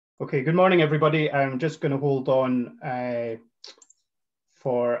Okay, good morning, everybody. I'm just going to hold on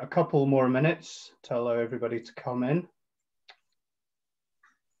for a couple more minutes to allow everybody to come in.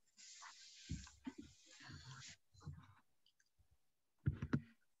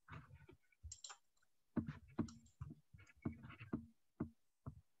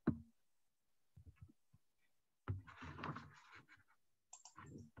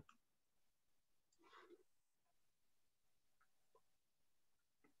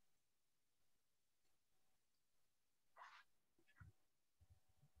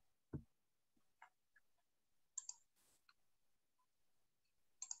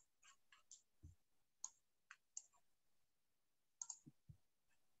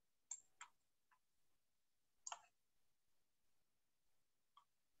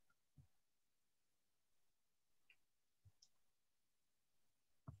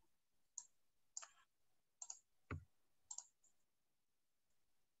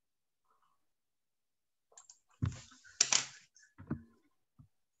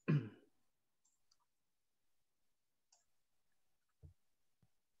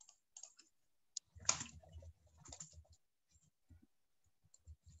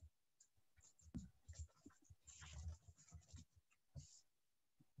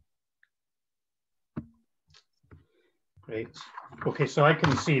 Great. Okay, so I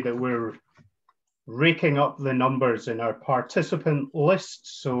can see that we're raking up the numbers in our participant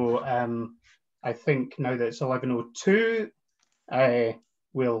list. So I think now that it's 11:02,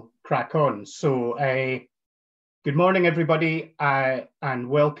 we'll crack on. So good morning, everybody, and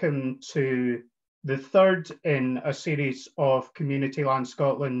welcome to the third in a series of Community Land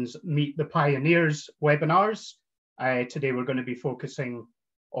Scotland's Meet the Pioneers webinars. Today we're going to be focusing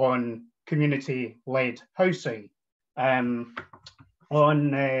on community-led housing. On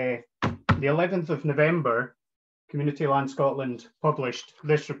the 11th of November, Community Land Scotland published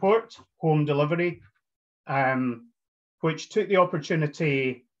this report, Home Delivery, which took the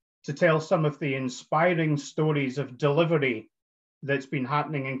opportunity to tell some of the inspiring stories of delivery that's been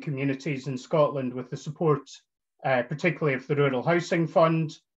happening in communities in Scotland with the support, particularly of the Rural Housing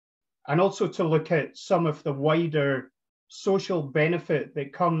Fund, and also to look at some of the wider social benefit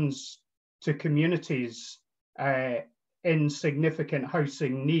that comes to communities in significant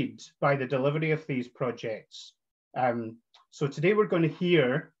housing need by the delivery of these projects. So today we're going to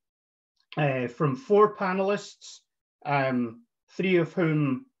hear from 4 panelists, 3 of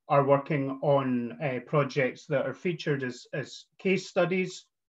whom are working on projects that are featured as case studies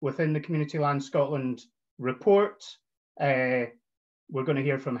within the Community Land Scotland report. We're going to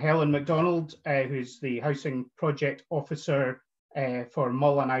hear from Helen MacDonald, who's the Housing Project Officer for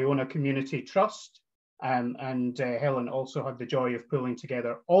Mull and Iona Community Trust. And Helen also had the joy of pulling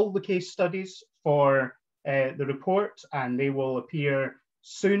together all the case studies for the report, and they will appear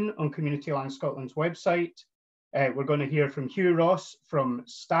soon on Community Land Scotland's website. We're going to hear from Hugh Ross from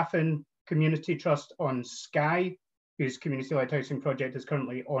Staffin Community Trust on Skye, whose community-led housing project is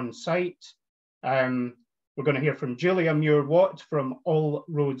currently on site. We're going to hear from Julia Muir Watt from All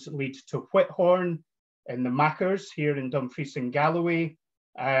Roads Lead to Whithorn in the Machars here in Dumfries and Galloway.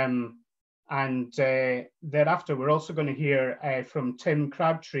 And thereafter, we're also going to hear from Tim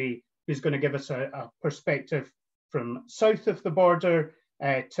Crabtree, who's going to give us a perspective from south of the border.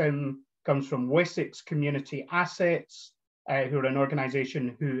 Tim comes from Wessex Community Assets, who are an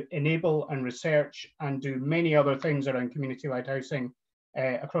organisation who enable and research and do many other things around community-led housing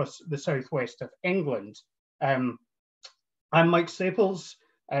across the southwest of England. I'm Mike Staples.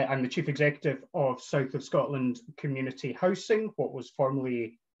 I'm the Chief Executive of South of Scotland Community Housing, what was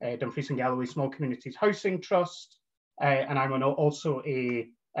formerly Dumfries and Galloway Small Communities Housing Trust, and I'm also a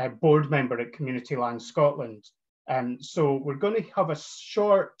board member at Community Land Scotland. So we're going to have a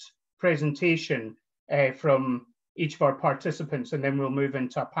short presentation from each of our participants, and then we'll move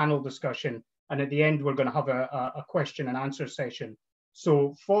into a panel discussion. And at the end, we're going to have a question and answer session.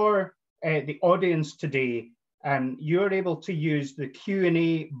 So for the audience today, you're able to use the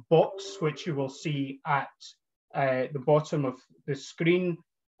Q&A box, which you will see at the bottom of the screen.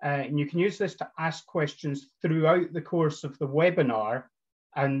 And you can use this to ask questions throughout the course of the webinar.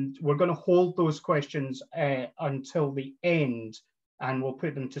 And we're going to hold those questions until the end, and we'll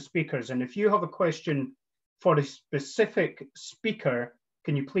put them to speakers. And if you have a question for a specific speaker,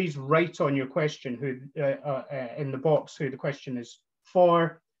 can you please write on your question who in the box who the question is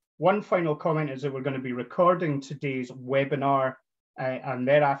for. One final comment is that we're going to be recording today's webinar, and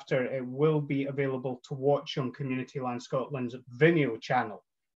thereafter it will be available to watch on Community Land Scotland's Vimeo channel.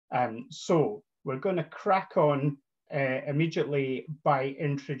 So we're going to crack on immediately by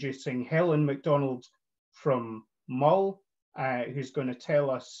introducing Helen MacDonald from Mull. who's going to tell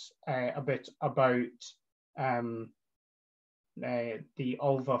us a bit about the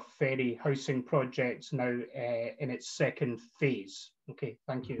Alva Ferry housing project now in its second phase. Okay,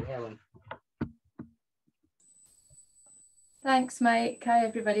 thank you, Helen. Thanks, Mike. Hi,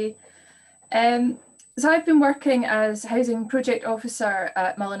 everybody. So I've been working as Housing Project Officer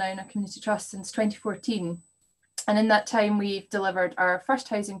at Mull and Iona Community Trust since 2014. And in that time, we've delivered our first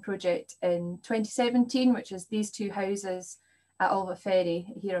housing project in 2017, which is these two houses at Alva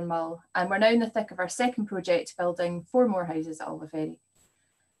Ferry here in Mull. And we're now in the thick of our second project, building 4 more houses at Alva Ferry.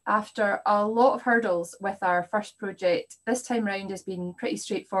 After a lot of hurdles with our first project, this time round has been pretty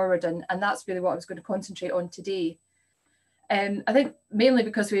straightforward, and that's really what I was going to concentrate on today. I think mainly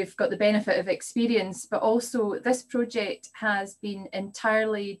because we've got the benefit of experience, but also this project has been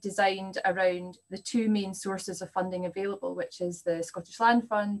entirely designed around the 2 main sources of funding available, which is the Scottish Land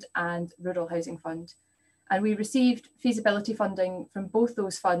Fund and Rural Housing Fund. And we received feasibility funding from both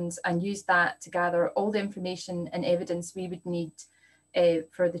those funds and used that to gather all the information and evidence we would need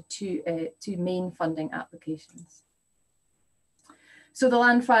for the two main funding applications. So the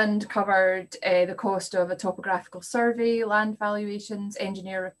Land Fund covered the cost of a topographical survey, land valuations,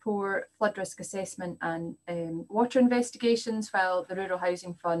 engineer report, flood risk assessment and water investigations, while the Rural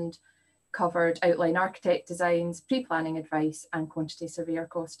Housing Fund covered outline architect designs, pre-planning advice and quantity surveyor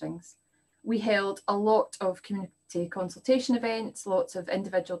costings. We held a lot of community consultation events, lots of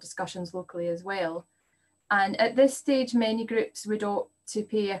individual discussions locally as well. And at this stage, many groups would opt to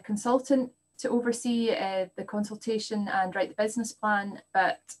pay a consultant to oversee the consultation and write the business plan.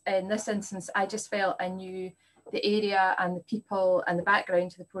 But in this instance, I just felt I knew the area and the people and the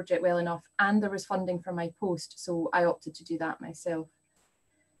background to the project well enough, and there was funding for my post, so I opted to do that myself.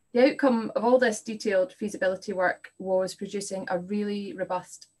 The outcome of all this detailed feasibility work was producing a really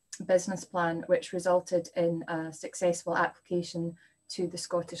robust business plan, which resulted in a successful application to the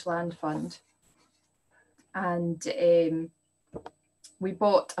Scottish Land Fund. And we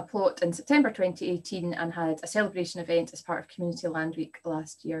bought a plot in September 2018 and had a celebration event as part of Community Land Week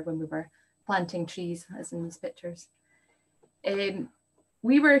last year when we were planting trees, as in these pictures.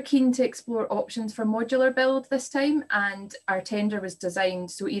 We were keen to explore options for modular build this time, and our tender was designed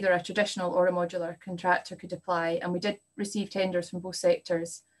so either a traditional or a modular contractor could apply, and we did receive tenders from both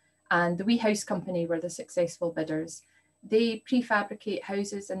sectors, and the Wee House Company were the successful bidders. They prefabricate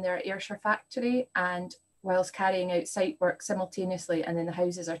houses in their Ayrshire factory and whilst carrying out site work simultaneously, and then the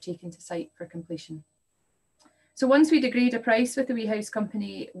houses are taken to site for completion. So once we'd agreed a price with the Wee House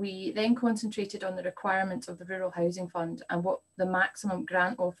Company, we then concentrated on the requirements of the Rural Housing Fund and what the maximum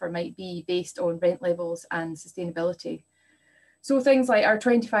grant offer might be based on rent levels and sustainability. So things like our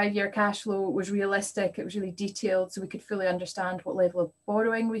 25-year cash flow was realistic, it was really detailed, so we could fully understand what level of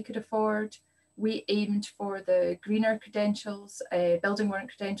borrowing we could afford. We aimed for the greener credentials, building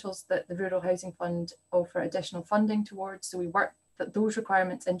warrant credentials that the Rural Housing Fund offer additional funding towards. So we worked those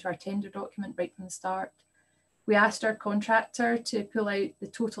requirements into our tender document right from the start. We asked our contractor to pull out the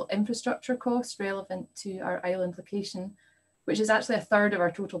total infrastructure cost relevant to our island location, which is actually 1/3 of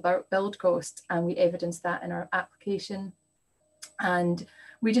our total build cost, and we evidenced that in our application. And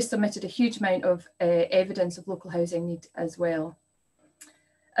we just submitted a huge amount of evidence of local housing need as well.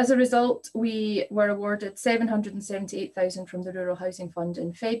 As a result, we were awarded $778,000 from the Rural Housing Fund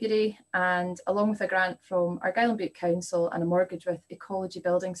in February, and along with a grant from Argyll and Bute Council and a mortgage with Ecology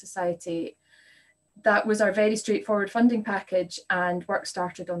Building Society, that was our very straightforward funding package, and work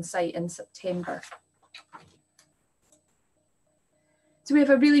started on site in September. So we have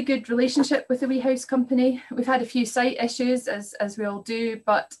a really good relationship with the Wee House Company. We've had a few site issues, as we all do,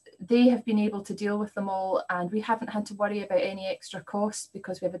 but they have been able to deal with them all, and we haven't had to worry about any extra costs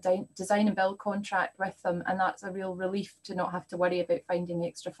because we have a design and build contract with them, and that's a real relief to not have to worry about finding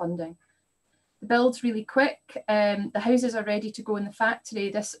extra funding. The build's really quick. The houses are ready to go in the factory.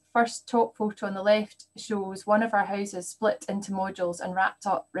 This first top photo on the left shows one of our houses split into modules and wrapped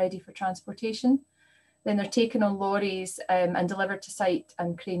up ready for transportation. Then they're taken on lorries and delivered to site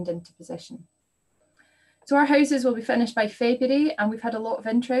and craned into position. So our houses will be finished by February, and we've had a lot of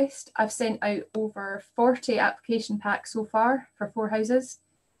interest. I've sent out over 40 application packs so far for 4 houses.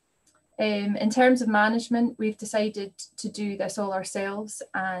 In terms of management, we've decided to do this all ourselves,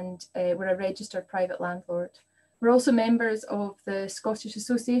 and we're a registered private landlord. We're also members of the Scottish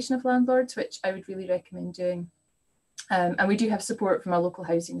Association of Landlords, which I would really recommend doing. And we do have support from our local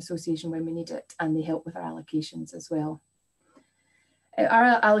housing association when we need it, and they help with our allocations as well.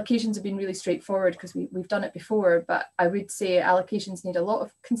 Our allocations have been really straightforward because we've done it before, but I would say allocations need a lot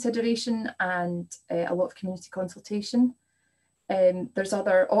of consideration and a lot of community consultation. There's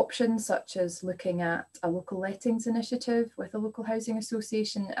other options such as looking at a local lettings initiative with a local housing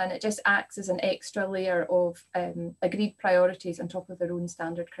association, and it just acts as an extra layer of agreed priorities on top of their own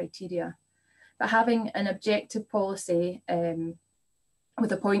standard criteria. But having an objective policy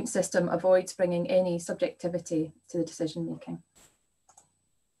with a point system avoids bringing any subjectivity to the decision making.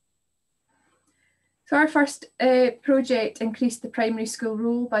 So our first project increased the primary school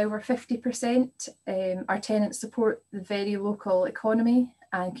roll by over 50%. Our tenants support the very local economy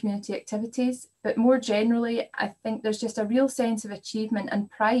and community activities, but more generally, I think there's just a real sense of achievement and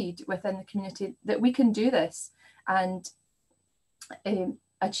pride within the community that we can do this and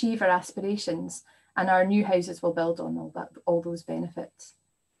achieve our aspirations, and our new houses will build on all those benefits.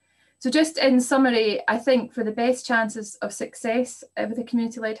 So just in summary, I think for the best chances of success with a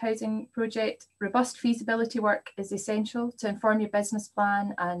community-led housing project, robust feasibility work is essential to inform your business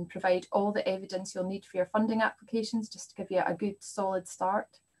plan and provide all the evidence you'll need for your funding applications, just to give you a good solid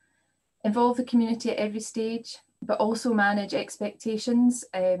start. Involve the community at every stage, but also manage expectations.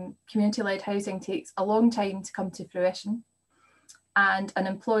 Community-led housing takes a long time to come to fruition, and an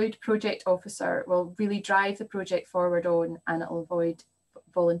employed project officer will really drive the project forward on, and it will avoid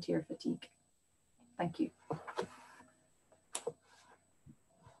volunteer fatigue. Thank you.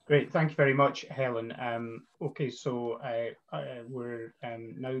 Great, thank you very much, Helen. Okay, so we're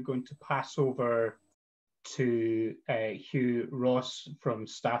now going to pass over to Hugh Ross from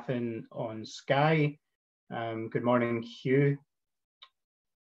Staffin on Skye. Good morning, Hugh.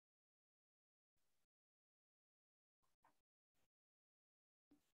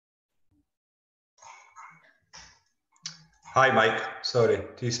 Hi, Mike. Sorry,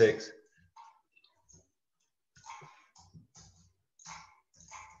 2 secs.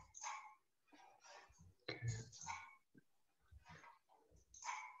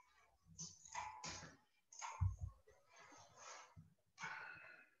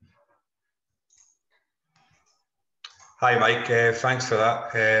 Hi, Mike. Thanks for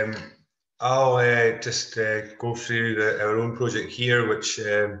that. I'll just go through our own project here, which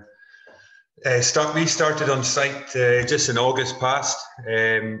we started on site just in August past,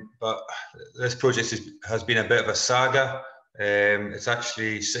 but this project has been a bit of a saga. It's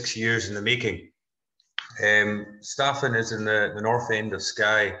actually 6 years in the making. Staffin is in the north end of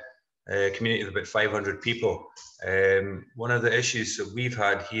Skye, a community of about 500 people. One of the issues that we've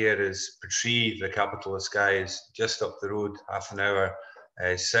had here is Portree, the capital of Skye, is just up the road, half an hour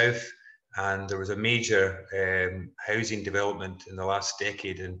south, and there was a major housing development in the last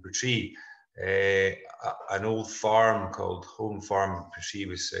decade in Portree. An old farm called Home Farm Portree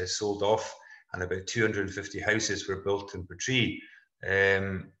was sold off, and about 250 houses were built in Portree.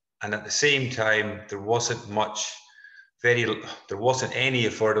 And at the same time, there wasn't any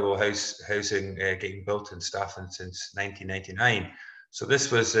affordable housing getting built in Staffin since 1999. So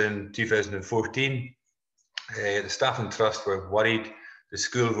this was in 2014. The Staffin Trust were worried. The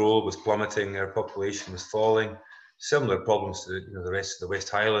school roll was plummeting, our population was falling. Similar problems to the rest of the West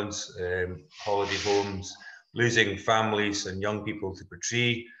Highlands, holiday homes, losing families and young people to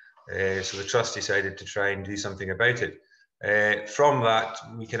Portree. So the Trust decided to try and do something about it. From that,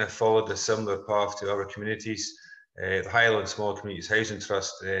 we kind of followed a similar path to other communities. The Highland Small Communities Housing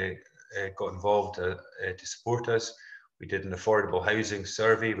Trust got involved to support us. We did an affordable housing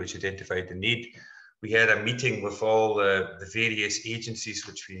survey which identified the need. We had a meeting with all the various agencies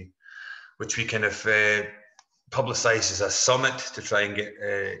which we kind of publicised as a summit to try and get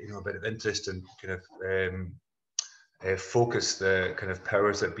a bit of interest and kind of focus the kind of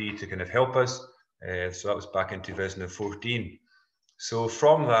powers that be to kind of help us. So that was back in 2014. So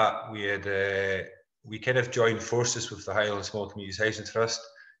from that, we kind of joined forces with the Highland Small Communities Housing Trust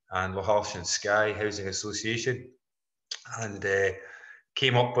and Loch and Skye Housing Association, and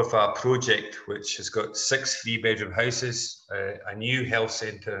came up with a project which has got 6 3-bedroom houses, a new health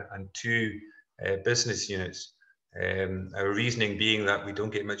centre and 2 business units. Our reasoning being that we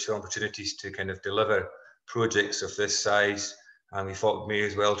don't get much opportunities to kind of deliver projects of this size, and we thought we may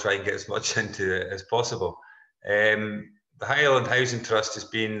as well try and get as much into it as possible. The Highland Housing Trust has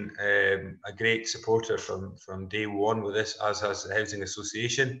been a great supporter from day one with this, as has the Housing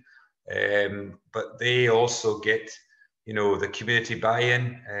Association, but they also get the community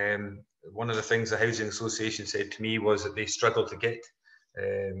buy-in. One of the things the Housing Association said to me was that they struggle to get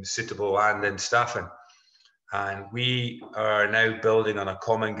suitable land in Staffin. And we are now building on a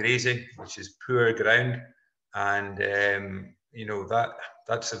common grazing, which is poor ground. And,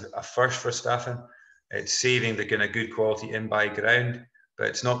 that's a first for Staffin. It's saving the kind of good quality in-by ground, but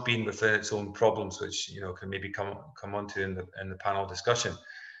it's not been within its own problems, which, can maybe come onto in the panel discussion.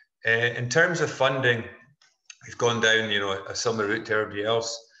 In terms of funding, we've gone down, you know, a similar route to everybody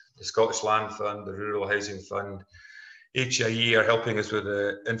else. The Scottish Land Fund, the Rural Housing Fund, HIE are helping us with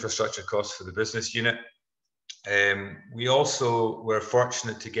the infrastructure costs for the business unit. We also were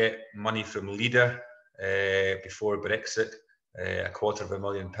fortunate to get money from LEADER before Brexit,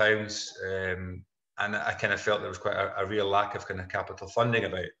 £250,000, and I kind of felt there was quite a real lack of kind of capital funding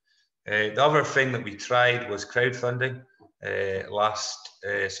about. The other thing that we tried was crowdfunding. Last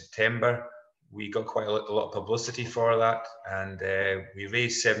September, we got quite a lot of publicity for that, and we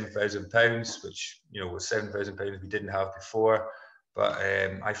raised £7,000, which, you know, was £7,000 we didn't have before, but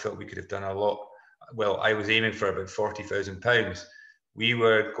I felt we could have done a lot. Well, I was aiming for about £40,000. We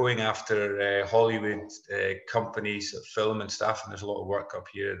were going after Hollywood companies that film and stuff, and there's a lot of work up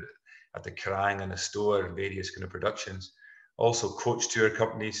here at the Kerrang and the Store and various kind of productions. Also coach tour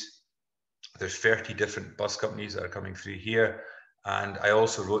companies. There's 30 different bus companies that are coming through here. And I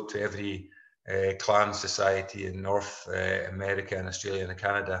also wrote to every clan society in North America and Australia and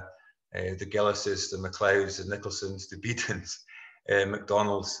Canada, the Gillises, the McLeods, the Nicholsons, the Beatons,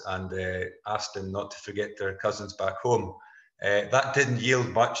 McDonald's, and asked them not to forget their cousins back home. That didn't yield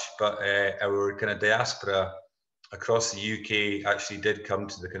much, but our kind of diaspora across the UK actually did come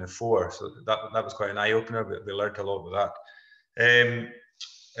to the kind of fore. So that was quite an eye-opener, but we learned a lot with that.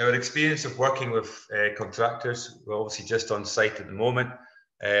 Our experience of working with contractors, we're obviously just on site at the moment.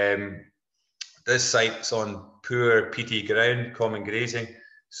 This site's on poor peaty ground, common grazing.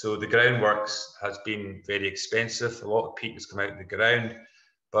 So the groundworks has been very expensive. A lot of peat has come out of the ground,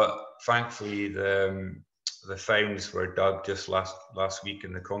 but thankfully the founds were dug just last week,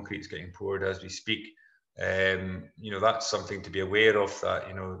 and the concrete's getting poured as we speak. You know, that's something to be aware of, that,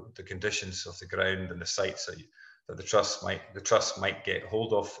 you know, the conditions of the ground and the sites that the trust might get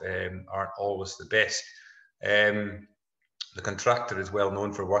hold of aren't always the best. The contractor is well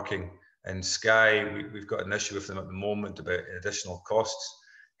known for working in Skye. We've got an issue with them at the moment about additional costs.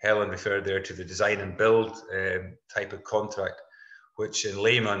 Helen referred there to the design and build type of contract, which in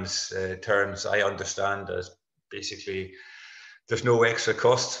layman's terms I understand as basically there's no extra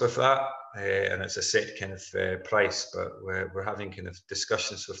costs with that, and it's a set kind of price, but we're having kind of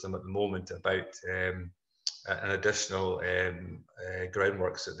discussions with them at the moment about an additional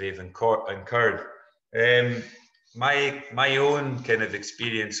groundworks that they've incurred. My own kind of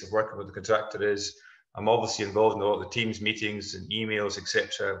experience of working with the contractor is I'm obviously involved in a lot of the Teams meetings and emails,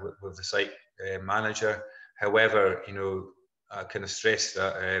 etc., with the site manager. However, you know, I kind of stress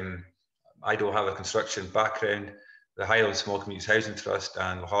that I don't have a construction background. The Highland Small Communities Housing Trust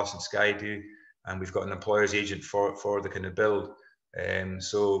and Lachlan and Skye do, and we've got an employer's agent for the kind of build.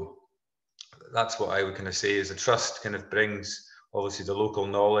 So that's what I would kind of say is the trust kind of brings obviously the local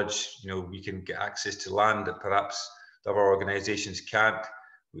knowledge. You know, we can get access to land that perhaps the other organisations can't.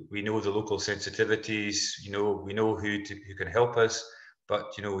 We know the local sensitivities. You know, we know who can help us,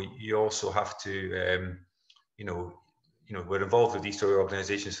 but you know, you also have to, you know, we're involved with these sort of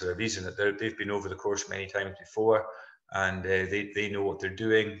organisations for a reason, that they've been over the course many times before, and they know what they're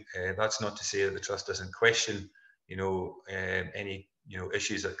doing. That's not to say that the trust doesn't question, you know, any, you know,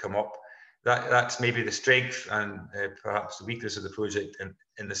 issues that come up. That's maybe the strength and perhaps the weakness of the project,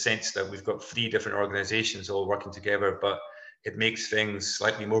 in the sense that we've got 3 different organisations all working together, but it makes things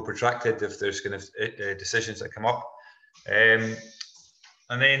slightly more protracted if there's kind of decisions that come up. And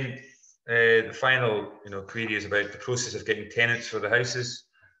then the final, you know, query is about the process of getting tenants for the houses.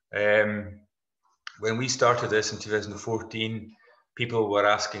 When we started this in 2014, people were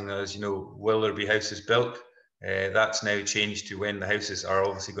asking us, you know, will there be houses built? That's now changed to when the houses are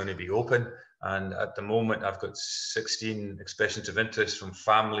obviously going to be open. And at the moment, I've got 16 expressions of interest from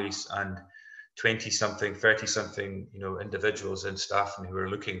families and 20-something, 30-something, you know, individuals and staff who are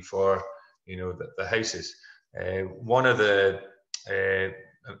looking for, you know, the houses. One of the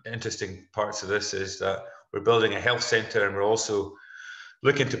interesting parts of this is that we're building a health centre, and we're also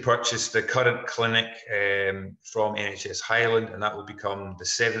looking to purchase the current clinic from NHS Highland, and that will become the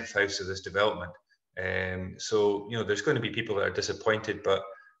 7th house of this development. So, you know, there's going to be people that are disappointed, but,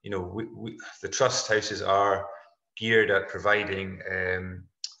 you know, the trust houses are geared at providing,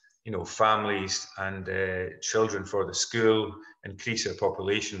 you know, families and children for the school, increase our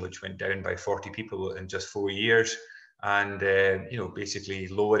population, which went down by 40 people in just 4 years, and, you know, basically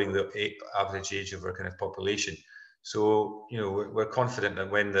lowering the average age of our kind of population. So, you know, we're confident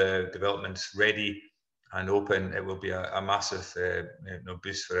that when the development's ready and open, it will be a massive you know,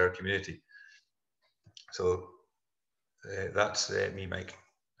 boost for our community. So that's me, Mike.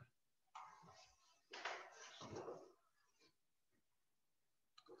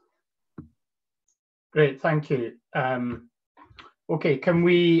 Great, thank you. Okay, can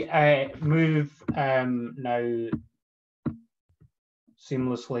we move now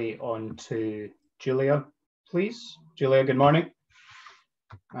seamlessly on to Julia, please? Julia, good morning.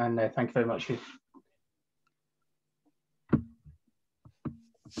 And thank you very much, Hugh.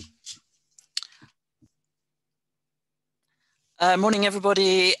 Morning,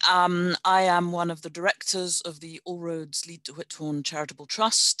 everybody. I am one of the directors of the All Roads Lead to Whithorn Charitable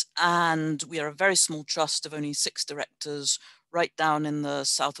Trust, and we are a very small trust of only 6 directors right down in the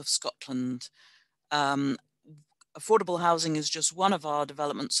south of Scotland. Affordable housing is just one of our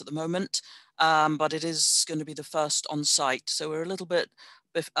developments at the moment, but it is going to be the first on site. So we're a little bit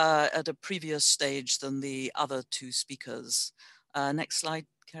at a previous stage than the other 2 speakers. Next slide,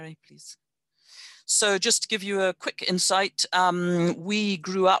 Kerry, please. So just to give you a quick insight, we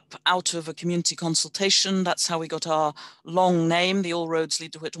grew up out of a community consultation. That's how we got our long name, the All Roads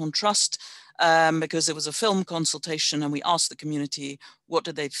Lead to Whithorn Trust, because it was a film consultation and we asked the community what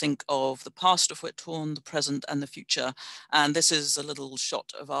did they think of the past of Whithorn, the present and the future. And this is a little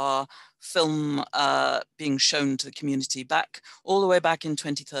shot of our film being shown to the community all the way back in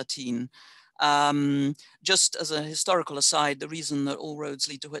 2013. Just as a historical aside, the reason that All Roads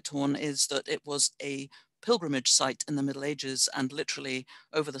Lead to Whithorn is that it was a pilgrimage site in the Middle Ages, and literally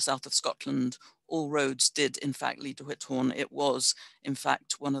over the south of Scotland, all roads did in fact lead to Whithorn. It was in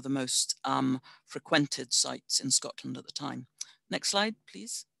fact one of the most frequented sites in Scotland at the time. Next slide,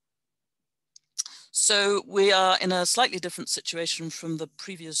 please. So we are in a slightly different situation from the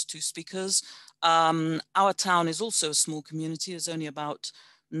previous 2 speakers. Our town is also a small community. There's only about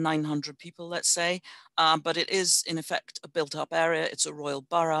 900 people, let's say, but it is in effect a built up area. It's a royal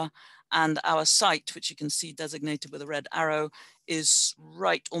borough, and our site, which you can see designated with a red arrow, is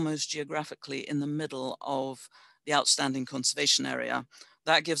right almost geographically in the middle of the outstanding conservation area.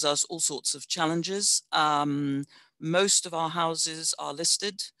 That gives us all sorts of challenges. Most of our houses are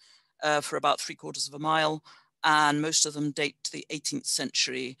listed for about 3/4 of a mile, and most of them date to the 18th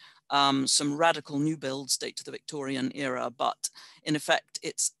century. Some radical new builds date to the Victorian era, but in effect,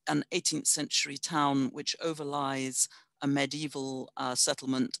 it's an 18th century town which overlies a medieval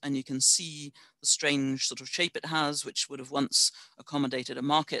settlement, and you can see the strange sort of shape it has, which would have once accommodated a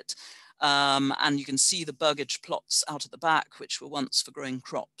market. And you can see the burgage plots out at the back, which were once for growing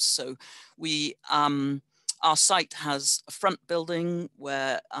crops. So our site has a front building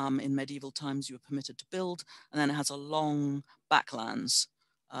where in medieval times you were permitted to build, and then it has a long backlands.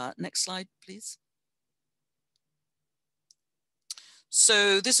 Next slide, please.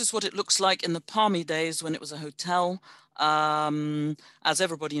 So this is what it looks like in the palmy days when it was a hotel. As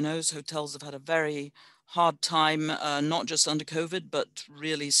everybody knows, hotels have had a very hard time, not just under COVID, but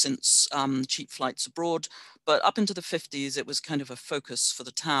really since cheap flights abroad. But up into the 50s, it was kind of a focus for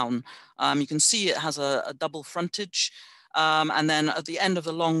the town. You can see it has a double frontage. And then at the end of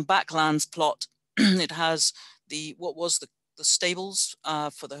the long backlands plot, it has what was the stables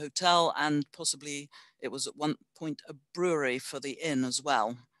for the hotel, and possibly it was at one point a brewery for the inn as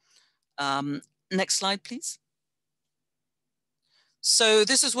well. Next slide, please. So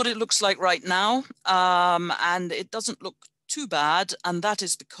this is what it looks like right now, and it doesn't look too bad, and that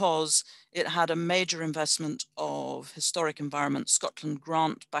is because it had a major investment of Historic Environment Scotland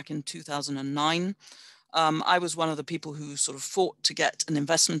grant back in 2009. I was one of the people who sort of fought to get an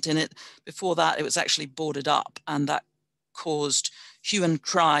investment in it. Before that, it was actually boarded up, and that caused hue and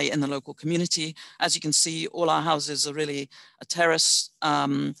cry in the local community. As you can see, all our houses are really a terrace,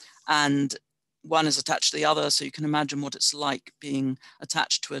 and one is attached to the other, so you can imagine what it's like being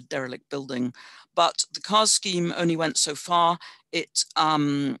attached to a derelict building. But the CARS scheme only went so far. It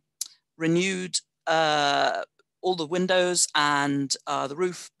renewed all the windows and the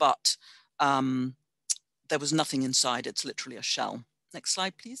roof, but there was nothing inside. It's literally a shell. Next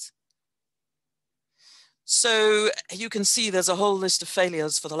slide, please. So you can see there's a whole list of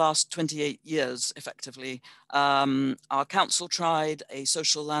failures for the last 28 years, effectively. Our council tried, a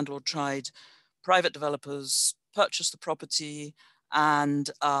social landlord tried, private developers purchased the property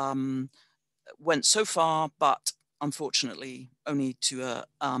and went so far, but unfortunately only to a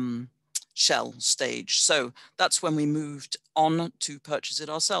shell stage. So that's when we moved on to purchase it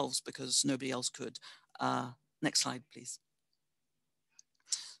ourselves because nobody else could. Next slide, please.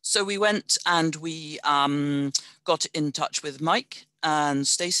 So we went and we got in touch with Mike and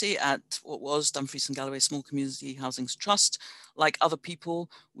Stacey at what was Dumfries and Galloway Small Community Housing Trust. Like other people,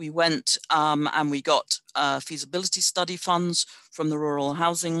 we went and we got feasibility study funds from the Rural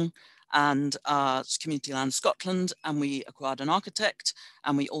Housing and Community Land Scotland, and we acquired an architect,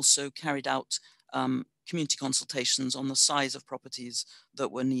 and we also carried out community consultations on the size of properties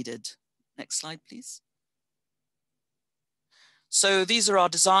that were needed. Next slide, please. So these are our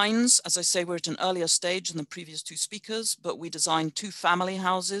designs. As I say, we're at an earlier stage than the previous two speakers, but we designed 2 family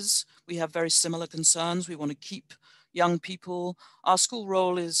houses. We have very similar concerns. We want to keep young people. Our school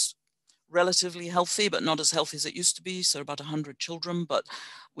roll is relatively healthy, but not as healthy as it used to be. So about 100 children, but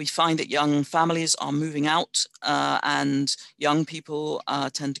we find that young families are moving out and young people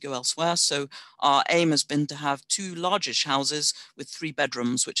tend to go elsewhere. So our aim has been to have 2 largish houses with 3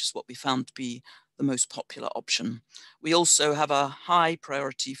 bedrooms, which is what we found to be the most popular option. We also have a high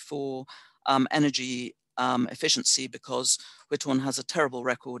priority for energy efficiency because Whithorn has a terrible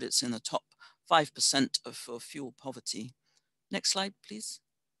record. It's in the top 5% for fuel poverty. Next slide, please.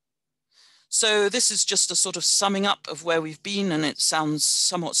 So this is just a sort of summing up of where we've been, and it sounds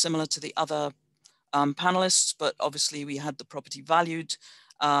somewhat similar to the other panelists, but obviously we had the property valued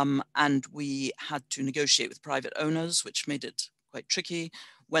and we had to negotiate with private owners, which made it quite tricky,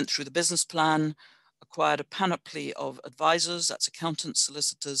 went through the business plan, acquired a panoply of advisors, that's accountants,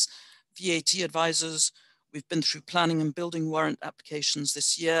 solicitors, VAT advisors. We've been through planning and building warrant applications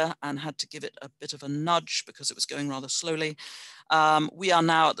this year and had to give it a bit of a nudge because it was going rather slowly. We are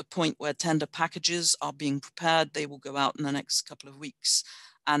now at the point where tender packages are being prepared. They will go out in the next couple of weeks.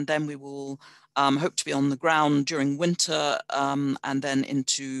 And then we will hope to be on the ground during winter and then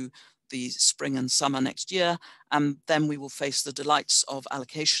into the spring and summer next year. And then we will face the delights of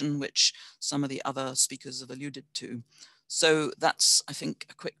allocation, which some of the other speakers have alluded to. So that's, I think,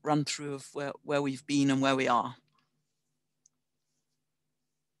 a quick run through of where we've been and where we are.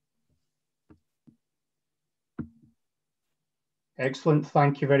 Excellent,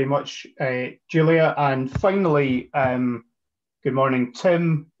 thank you very much, Julia. And finally, good morning,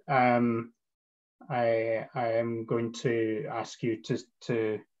 Tim. I am going to ask you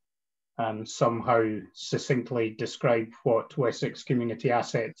to somehow succinctly describe what Wessex Community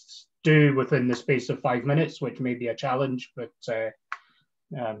Assets do within the space of 5 minutes, which may be a challenge, but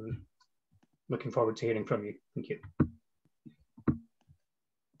looking forward to hearing from you. Thank you.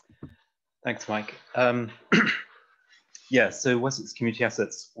 Thanks, Mike. Yeah, so Wessex Community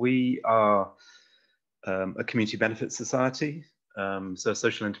Assets, we are a community benefit society, so a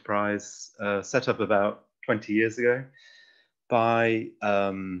social enterprise set up about 20 years ago by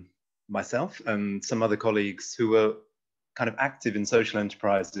myself and some other colleagues who were kind of active in social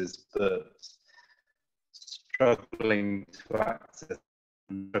enterprises, but struggling to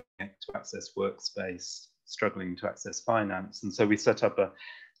access workspace, struggling to access finance. And so we set up a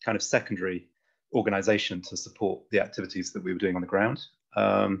kind of secondary organization to support the activities that we were doing on the ground.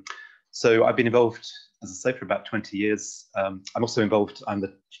 So I've been involved, as I say, for about 20 years. I'm also involved, I'm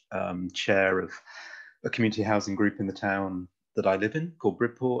the chair of a community housing group in the town that I live in called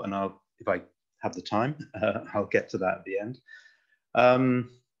Bridport, and if I have the time, I'll get to that at the end.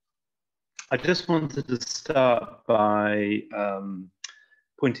 I just wanted to start by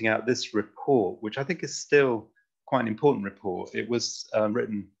pointing out this report, which I think is still quite an important report. It was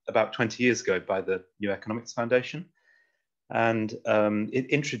written about 20 years ago by the New Economics Foundation, and it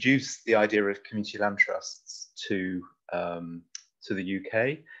introduced the idea of community land trusts to the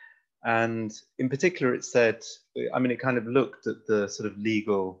UK. And in particular, it said, I mean, it kind of looked at the sort of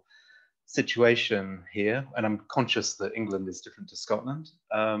legal situation here, and I'm conscious that England is different to Scotland,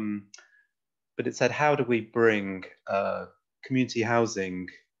 but it said, how do we bring community housing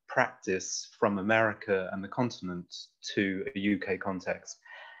practice from America and the continent to a UK context?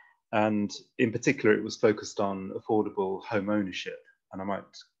 And in particular, it was focused on affordable home ownership, and I might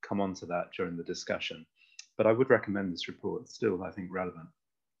come on to that during the discussion, but I would recommend this report. It's still, I think, relevant.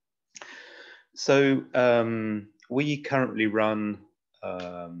 So we currently run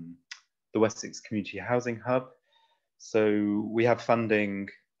the Wessex Community Housing Hub. So we have funding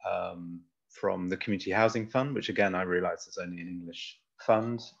from the Community Housing Fund, which again, I realise is only an English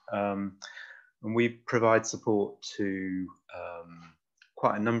fund. And we provide support to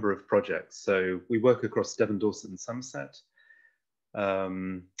quite a number of projects. So we work across Devon, Dorset and Somerset.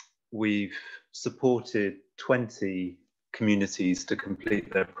 We've supported 20 communities to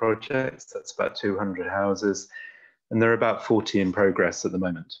complete their projects. That's about 200 houses. And there are about 40 in progress at the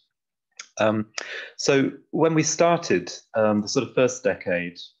moment. So when we started the sort of first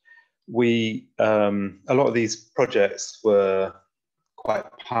decade, a lot of these projects were quite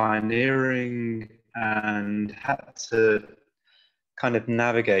pioneering and had to kind of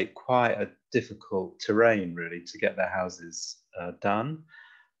navigate quite a difficult terrain, really, to get their houses done.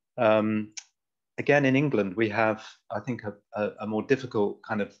 Again, in England, we have, I think, a more difficult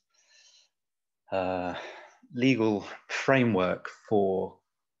kind of legal framework for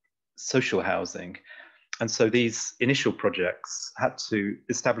social housing. And so these initial projects had to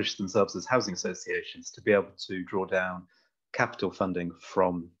establish themselves as housing associations to be able to draw down capital funding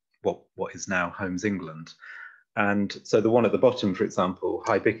from what is now Homes England. And so the one at the bottom, for example,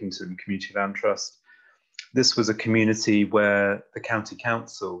 High Bickington Community Land Trust, this was a community where the county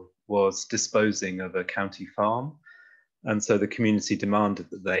council was disposing of a county farm. And so the community demanded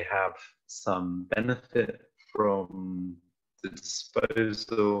that they have some benefit from the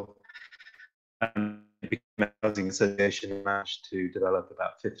disposal, and it became a housing association and managed to develop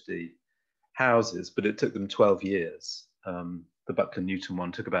about 50 houses, but it took them 12 years. The Buckland Newton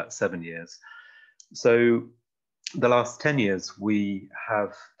one took about 7 years. So the last 10 years, we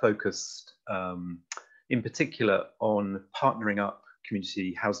have focused in particular on partnering up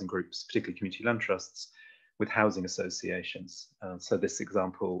community housing groups, particularly community land trusts, with housing associations. So this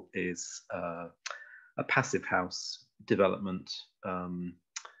example is a passive house development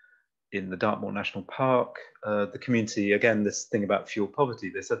in the Dartmoor National Park. The community, again, this thing about fuel poverty,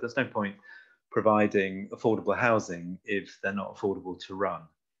 they said there's no point providing affordable housing if they're not affordable to run.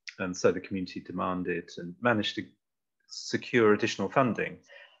 And so the community demanded and managed to secure additional funding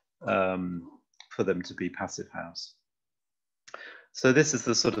for them to be passive house. So this is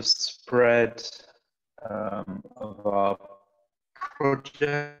the sort of spread of our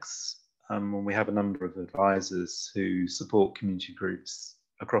projects. And we have a number of advisors who support community groups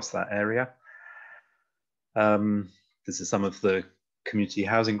across that area. This is some of the community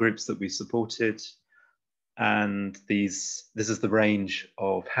housing groups that we supported. And this is the range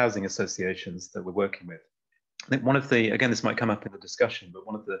of housing associations that we're working with. I think one of the, again, this might come up in the discussion, but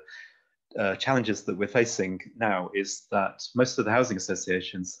one of the challenges that we're facing now is that most of the housing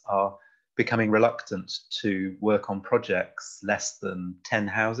associations are becoming reluctant to work on projects less than 10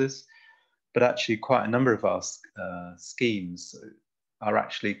 houses. But actually quite a number of our schemes are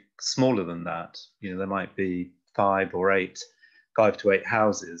actually smaller than that. You know, there might be 5 to 8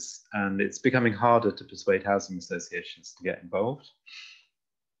 houses, and it's becoming harder to persuade housing associations to get involved.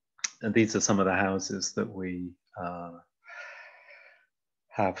 And these are some of the houses that we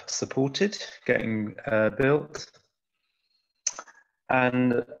have supported getting built.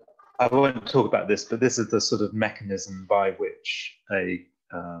 And I won't talk about this, but this is the sort of mechanism by which a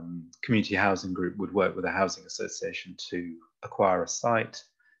community housing group would work with a housing association to acquire a site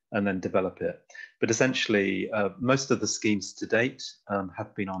and then develop it. But essentially, most of the schemes to date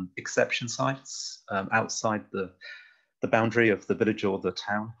have been on exception sites outside the boundary of the village or the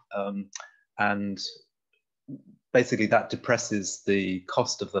town. And basically that depresses the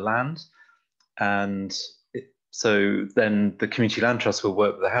cost of the land. And so then the Community Land Trust will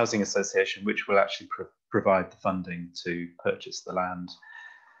work with the housing association, which will actually provide the funding to purchase the land.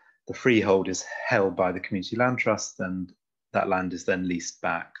 The freehold is held by the Community Land Trust, and that land is then leased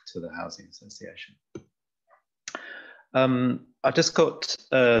back to the housing association. I just got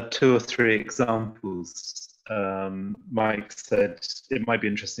 2 or 3 examples. Mike said it might be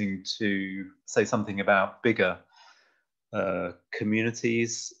interesting to say something about bigger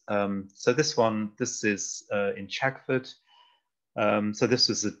communities. So this is in Chagford. So this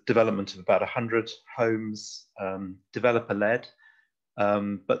was a development of about 100 homes, developer-led.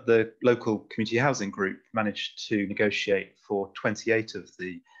 But the local community housing group managed to negotiate for 28 of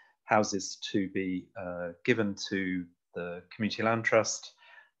the houses to be given to the Community Land Trust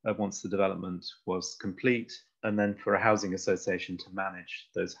once the development was complete, and then for a housing association to manage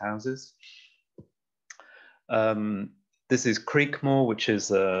those houses. This is Creekmore, which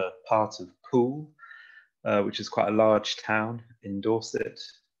is a part of Poole, which is quite a large town in Dorset.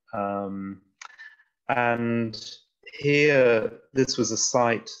 And here, this was a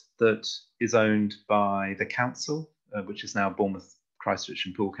site that is owned by the council, which is now Bournemouth, Christchurch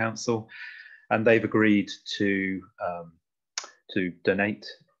and Poole Council, and they've agreed to donate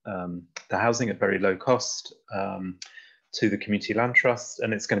the housing at very low cost to the Community Land Trust,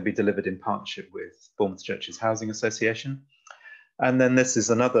 and it's going to be delivered in partnership with Bournemouth Churches Housing Association. And then this is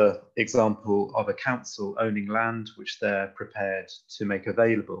another example of a council owning land which they're prepared to make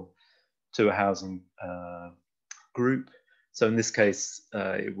available to a housing group. So in this case,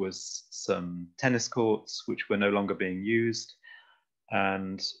 it was some tennis courts which were no longer being used,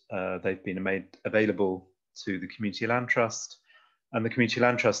 and they've been made available to the Community Land Trust. And the Community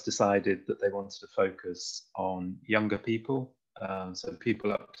Land Trust decided that they wanted to focus on younger people, so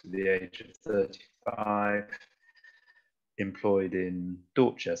people up to the age of 35, employed in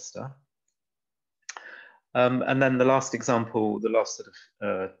Dorchester. And then the last example, the last sort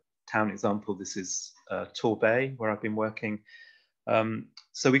of town example, this is Torbay, where I've been working.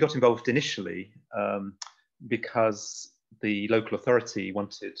 So we got involved initially because the local authority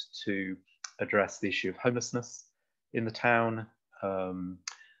wanted to address the issue of homelessness in the town.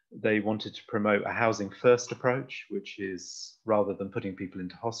 They wanted to promote a housing first approach, which is rather than putting people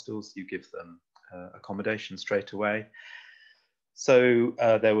into hostels, you give them accommodation straight away. So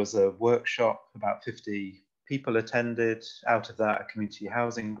there was a workshop, about 50 people attended. Out of that, a community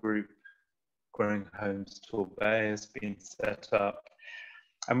housing group, Growing Homes Torbay, has been set up.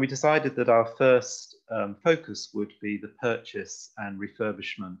 And we decided that our first focus would be the purchase and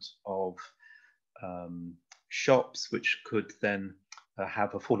refurbishment of shops, which could then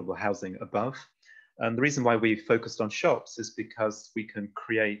have affordable housing above. And the reason why we focused on shops is because we can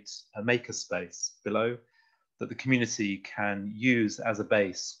create a makerspace below that the community can use as a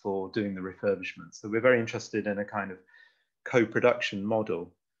base for doing the refurbishment. So we're very interested in a kind of co-production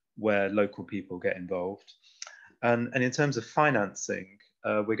model where local people get involved. And in terms of financing,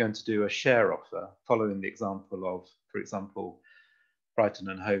 we're going to do a share offer following the example of, for example, Brighton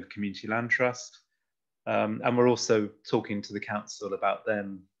and Hove Community Land Trust. And we're also talking to the council about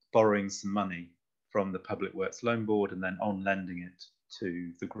them borrowing some money from the Public Works Loan Board and then on lending it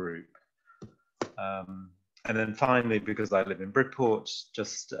to the group. And then finally, because I live in Bridport,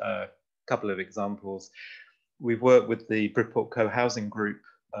 just a couple of examples. We've worked with the Bridport Co-Housing Group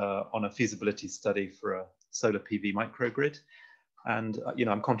on a feasibility study for a solar PV microgrid. And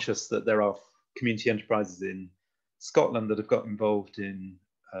I'm conscious that there are community enterprises in Scotland that have got involved in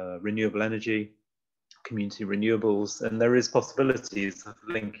renewable energy, community renewables, and there is possibilities of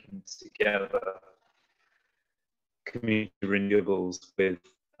linking together community renewables with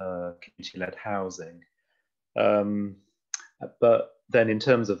community-led housing. But then in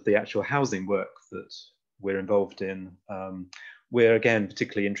terms of the actual housing work that we're involved in, we're again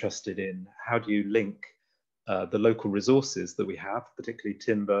particularly interested in how do you link the local resources that we have, particularly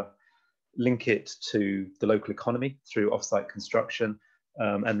timber, link it to the local economy through off-site construction,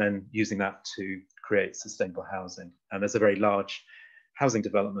 and then using that to create sustainable housing. And there's a very large housing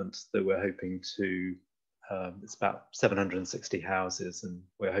development that we're hoping to, it's about 760 houses, and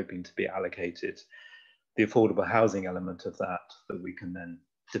we're hoping to be allocated the affordable housing element of that we can then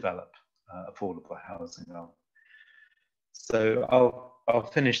develop affordable housing on. So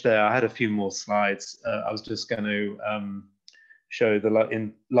I'll finish there. I had a few more slides. I was just going to show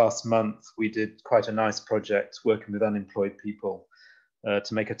in last month we did quite a nice project working with unemployed people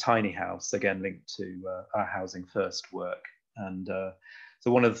to make a tiny house, again linked to our Housing First work. And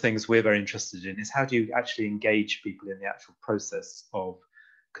so one of the things we're very interested in is how do you actually engage people in the actual process of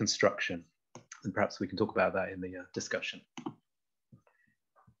construction? And perhaps we can talk about that in the discussion.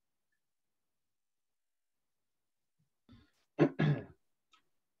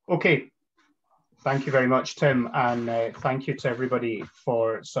 Okay, thank you very much, Tim, and thank you to everybody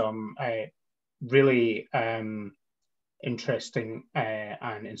for some really interesting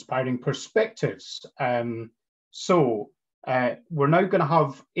and inspiring perspectives. So we're now going to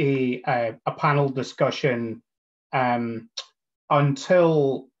have a panel discussion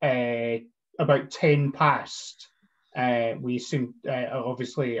until about 10 past. We seem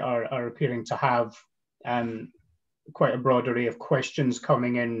obviously are appearing to have quite a broad array of questions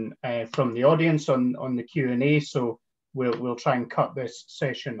coming in from the audience on the Q&A, so we'll try and cut this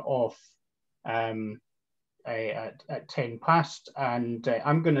session off at 10 past, and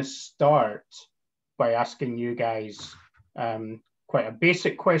I'm going to start by asking you guys quite a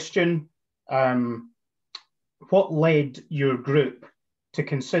basic question. What led your group to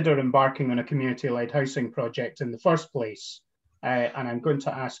consider embarking on a community-led housing project in the first place? And I'm going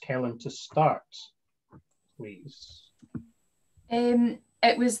to ask Helen to start, please.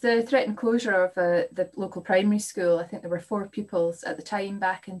 It was the threatened closure of the local primary school. I think there were 4 pupils at the time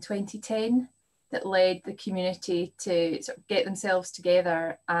back in 2010 that led the community to sort of get themselves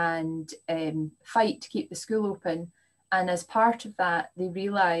together and fight to keep the school open. And as part of that, they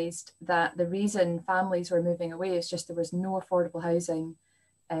realised that the reason families were moving away is just there was no affordable housing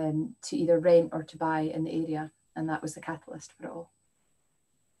to either rent or to buy in the area. And that was the catalyst for it all.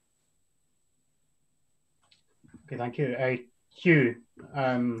 Okay, thank you. Hugh.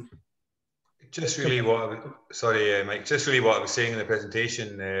 Just really sorry, Mike, just really what I was saying in the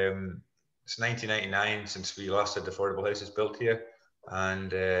presentation. It's 1999 since we last had affordable houses built here.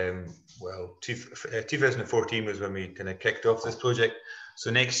 And well, 2014 was when we kind of kicked off this project.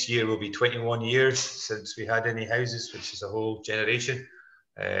 So next year will be 21 years since we had any houses, which is a whole generation.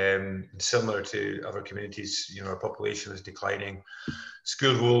 Similar to other communities, our population was declining,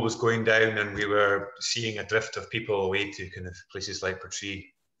 school roll was going down, and we were seeing a drift of people away to kind of places like Portree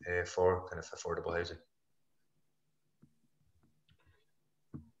for kind of affordable housing.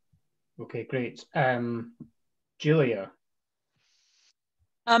 Okay, great. Julia.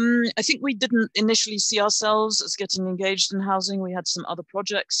 I think we didn't initially see ourselves as getting engaged in housing. We had some other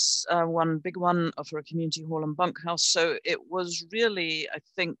projects, one big one for a community hall and bunkhouse. So it was really, I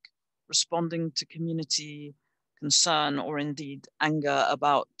think, responding to community concern or indeed anger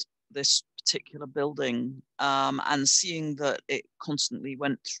about this particular building, and seeing that it constantly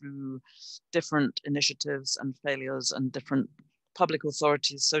went through different initiatives and failures and different public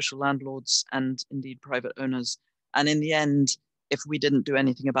authorities, social landlords, and indeed private owners. And in the end, if we didn't do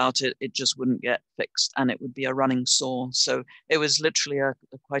anything about it, it just wouldn't get fixed and it would be a running sore. So it was literally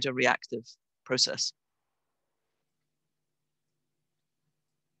quite a reactive process.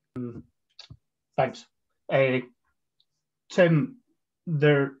 Thanks. Tim,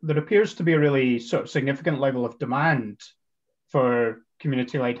 there appears to be a really sort of significant level of demand for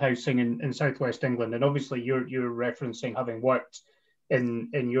community-led housing in Southwest England, and obviously you're referencing having worked in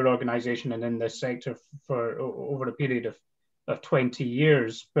your organisation and in this sector for over a period of 20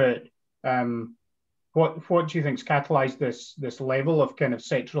 years. But what do you think's catalysed this level of kind of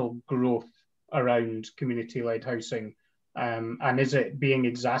sectoral growth around community-led housing, and is it being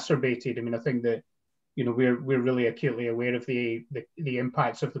exacerbated? I mean, I think that we're really acutely aware of the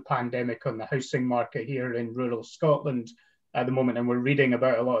impacts of the pandemic on the housing market here in rural Scotland at the moment, and we're reading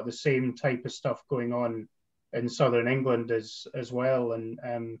about a lot of the same type of stuff going on in southern England as well.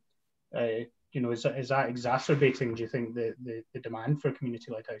 And is that exacerbating, do you think, the demand for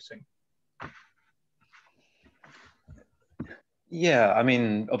community-led housing? Yeah, I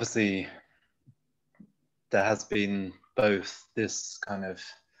mean, obviously there has been both this kind of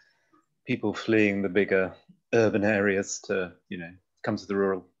people fleeing the bigger urban areas to, come to the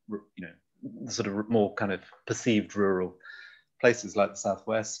rural, the sort of more kind of perceived rural places like the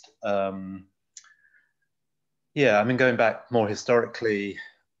Southwest. Yeah, I mean, going back more historically,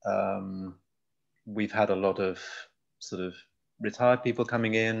 we've had a lot of sort of retired people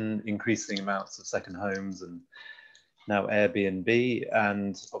coming in, increasing amounts of second homes and now Airbnb,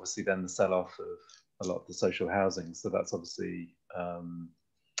 and obviously then the sell-off of a lot of the social housing. So that's obviously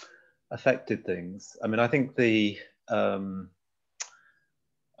affected things. I mean, I think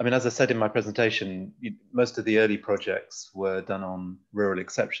as I said in my presentation, most of the early projects were done on rural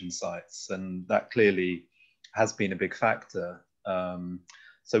exception sites, and that clearly has been a big factor.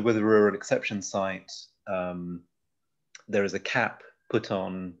 So with a rural exception site, there is a cap put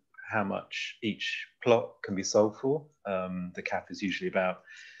on how much each plot can be sold for. The cap is usually about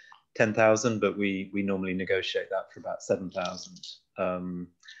 10,000, but we normally negotiate that for about 7,000.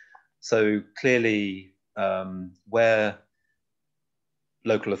 So clearly, where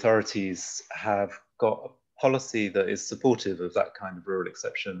local authorities have got a policy that is supportive of that kind of rural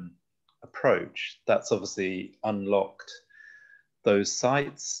exception approach, that's obviously unlocked those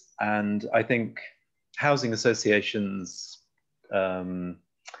sites. And I think housing associations haven't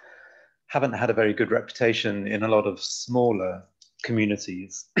had a very good reputation in a lot of smaller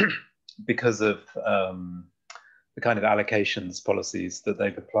communities because of the kind of allocations policies that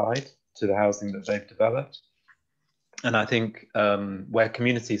they've applied to the housing that they've developed. And I think where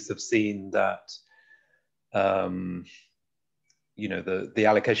communities have seen that, the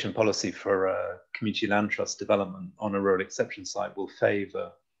allocation policy for a community land trust development on a rural exception site will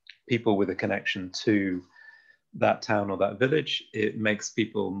favour people with a connection to that town or that village, it makes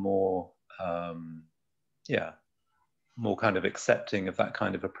people more, more kind of accepting of that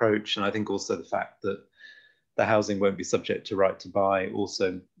kind of approach. And I think also the fact that the housing won't be subject to right to buy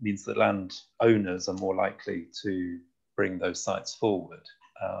also means that land owners are more likely to bring those sites forward.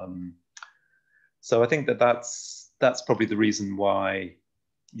 So I think that that's probably the reason why,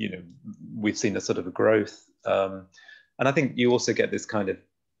 we've seen a sort of a growth. And I think you also get this kind of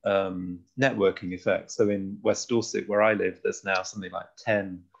networking effect. So in West Dorset, where I live, there's now something like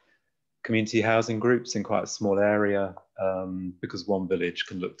 10 community housing groups in quite a small area, because one village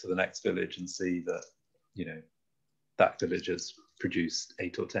can look to the next village and see that, that village has produced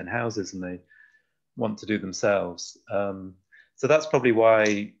 8 or 10 houses and they want to do themselves. So that's probably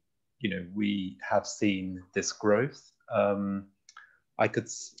why, we have seen this growth. I could,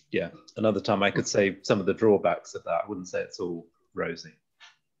 another time I could say some of the drawbacks of that. I wouldn't say it's all rosy.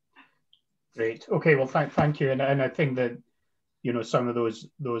 Great. Okay. Well, thank you. And I think that some of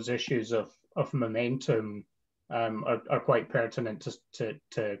those issues of momentum are quite pertinent to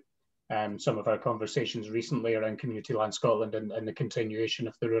some of our conversations recently around Community Land Scotland and the continuation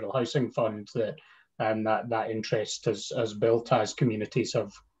of the Rural Housing Fund, that interest has built as communities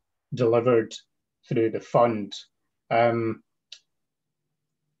have delivered through the fund.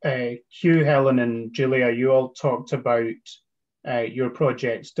 Hugh, Helen and Julia, you all talked about your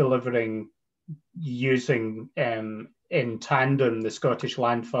projects delivering using in tandem, the Scottish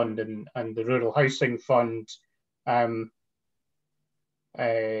Land Fund and the Rural Housing Fund. I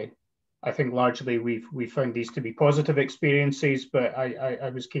think largely we found these to be positive experiences, but I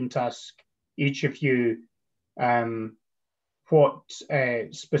was keen to ask each of you what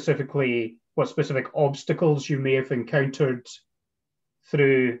specific obstacles you may have encountered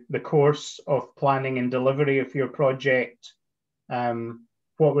through the course of planning and delivery of your project.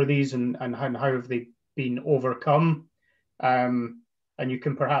 What were these and how have they been overcome? And you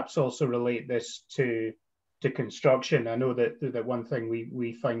can perhaps also relate this to construction. I know that one thing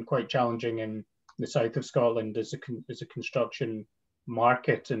we find quite challenging in the south of Scotland is a construction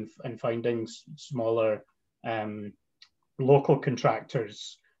market and finding smaller local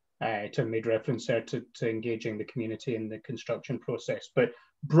contractors. To made reference there to engaging the community in the construction process. But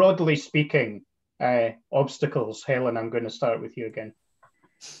broadly speaking, obstacles. Helen, I'm going to start with you again.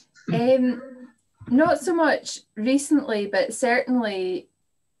 Not so much recently, but certainly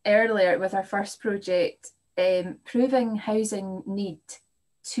earlier with our first project, proving housing need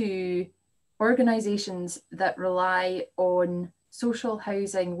to organisations that rely on social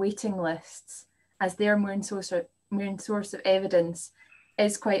housing waiting lists as their main source of evidence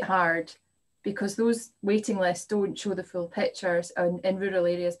is quite hard, because those waiting lists don't show the full pictures in rural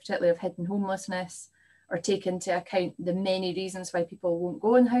areas, particularly of hidden homelessness, or take into account the many reasons why people won't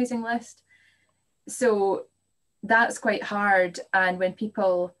go on the housing list. So that's quite hard. And when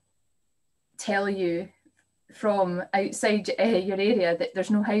people tell you from outside your area that there's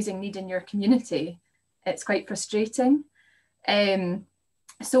no housing need in your community, it's quite frustrating.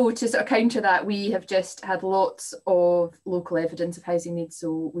 So to sort of counter that, we have just had lots of local evidence of housing needs.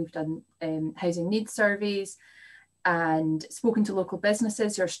 So we've done housing needs surveys and spoken to local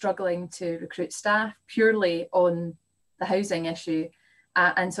businesses who are struggling to recruit staff purely on the housing issue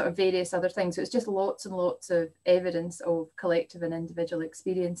and sort of various other things. So it's just lots and lots of evidence of collective and individual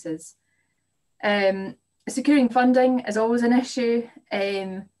experiences. Securing funding is always an issue.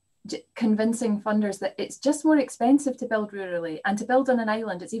 Convincing funders that it's just more expensive to build rurally, and to build on an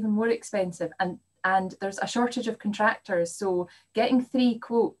island it's even more expensive, and there's a shortage of contractors, so getting 3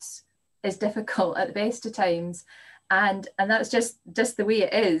 quotes is difficult at the best of times, and that's just the way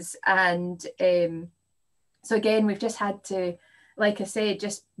it is. And so again, we've just had to, like I said,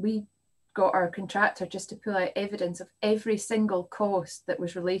 we got our contractor just to pull out evidence of every single cost that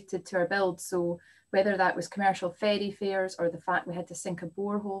was related to our build. So whether that was commercial ferry fares or the fact we had to sink a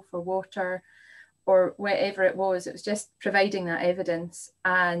borehole for water or whatever it was just providing that evidence.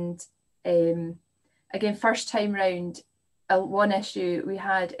 And again, first time round, one issue we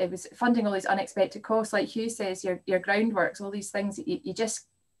had, it was funding all these unexpected costs. Like Hugh says, your groundworks, all these things that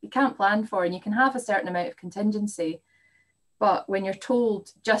you can't plan for, and you can have a certain amount of contingency. But when you're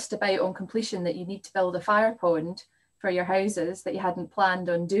told just about on completion that you need to build a fire pond for your houses that you hadn't planned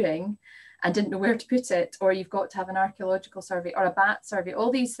on doing, and didn't know where to put it, or you've got to have an archaeological survey or a bat survey,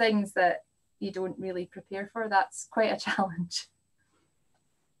 all these things that you don't really prepare for, that's quite a challenge.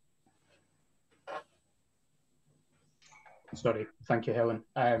 Sorry, thank you, Helen.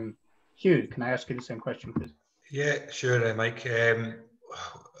 Hugh, can I ask you the same question, please? Yeah, sure, Mike.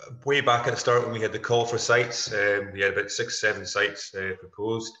 Way back at the start when we had the call for sites, we had about 6-7 sites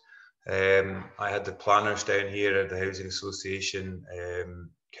proposed. I had the planners down here at the Housing Association,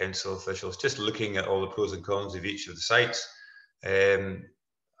 council officials, just looking at all the pros and cons of each of the sites.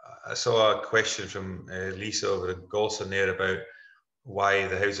 I saw a question from Lisa over in Golson there about why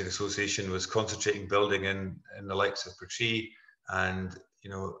the Housing Association was concentrating building in the likes of Portree, and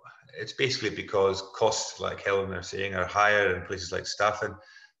it's basically because costs, like Helen are saying, are higher in places like Staffin,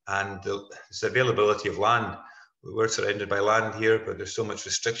 and it's the availability of land. We're surrounded by land here, but there's so much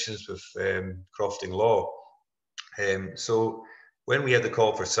restrictions with crofting law. So when we had the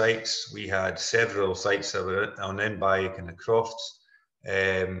call for sites, we had several sites that were on in by kind of crofts.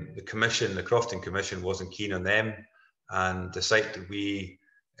 The crofting commission wasn't keen on them, and the site that we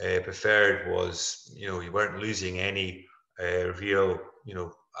preferred was, you weren't losing any real,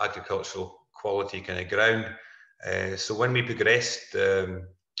 agricultural quality kind of ground. So when we progressed the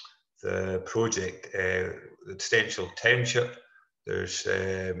project, the Stenchel Township, there's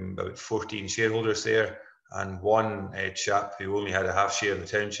about 14 shareholders there. And one chap who only had a half share in the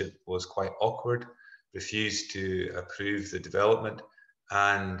township was quite awkward, refused to approve the development.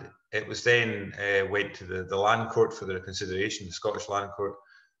 And it was then went to the land court for their consideration, the Scottish Land Court.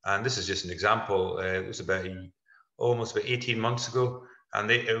 And this is just an example. It was almost about 18 months ago.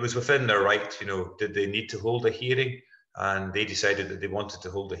 And it was within their right, did they need to hold a hearing? And they decided that they wanted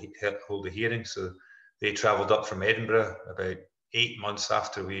to hold a hearing. So they travelled up from Edinburgh, about 8 months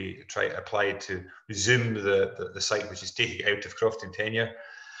after we applied to resume the site, which is taking out of Crofton tenure.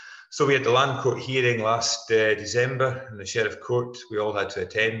 So we had the Land Court hearing last December in the Sheriff Court. We all had to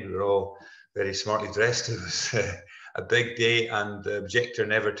attend. We were all very smartly dressed. It was a big day, and the objector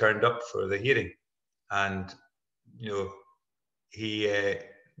never turned up for the hearing. And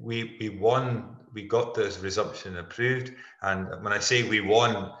we won. We got this resumption approved, and when I say we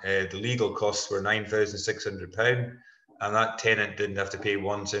won, the legal costs were £9,600, and that tenant didn't have to pay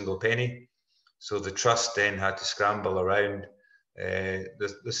one single penny. So the trust then had to scramble around.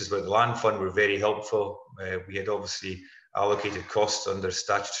 This is where the land fund were very helpful. We had obviously allocated costs under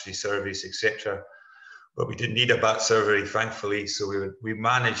statutory surveys, etc., but we didn't need a BAT survey, thankfully. So we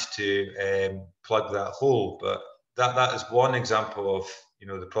managed to plug that hole. But that is one example of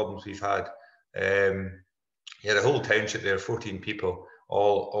the problems we've had. You had a whole township there, 14 people,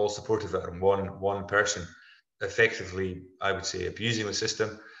 all supportive of it, and one person effectively, I would say, abusing the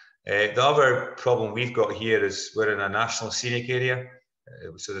system. The other problem we've got here is we're in a national scenic area,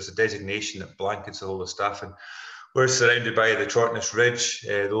 so there's a designation that blankets the whole of Staffin. We're surrounded by the Trotness Ridge,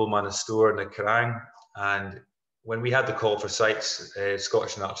 the Old Manor Store, and the Kerrang. And when we had the call for sites,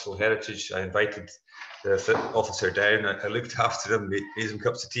 Scottish Natural Heritage, I invited the officer down. I looked after him, made him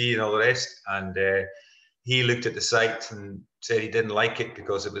cups of tea and all the rest. And he looked at the site and said he didn't like it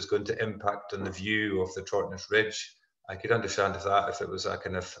because it was going to impact on the view of the Trotness Ridge. I could understand if it was a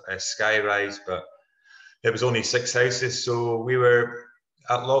kind of a sky rise, but it was only 6 houses. So we were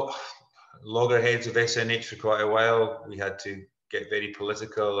at loggerheads with SNH for quite a while. We had to get very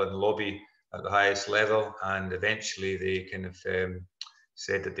political and lobby at the highest level, and eventually they kind of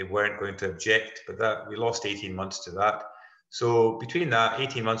said that they weren't going to object, but we lost 18 months to that. So between that,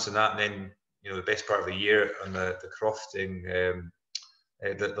 18 months and that, and then the best part of a year on the Crofting,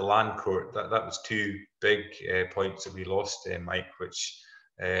 the Land Court, that was 2 big points that we lost, Mike, which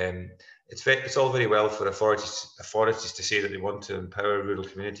it's all very well for authorities to say that they want to empower rural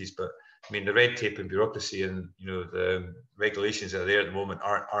communities, but I mean, the red tape and bureaucracy and the regulations that are there at the moment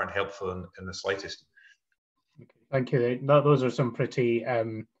aren't helpful in the slightest. Okay, thank you. Those are some pretty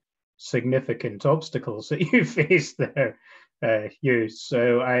significant obstacles that you faced there, Hugh.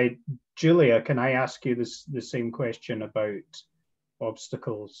 So, Julia, can I ask you the same question about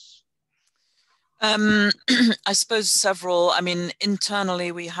obstacles? I suppose several. I mean,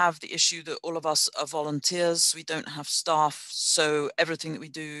 internally, we have the issue that all of us are volunteers. We don't have staff. So everything that we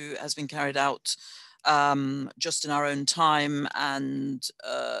do has been carried out just in our own time. And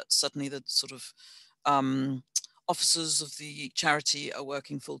certainly the sort of officers of the charity are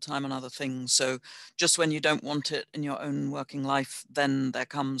working full time on other things. So just when you don't want it in your own working life, then there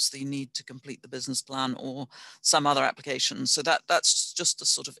comes the need to complete the business plan or some other application. So that's just a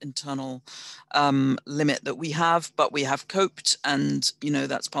sort of internal limit that we have, but we have coped, and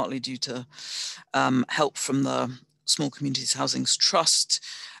that's partly due to help from the Small Communities Housing Trust.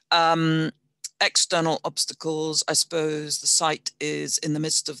 External obstacles, I suppose the site is in the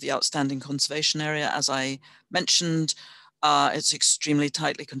midst of the outstanding conservation area, as I mentioned. It's extremely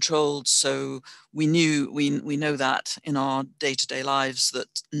tightly controlled, so we know that in our day-to-day lives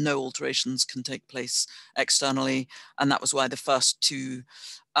that no alterations can take place externally, and that was why the first 2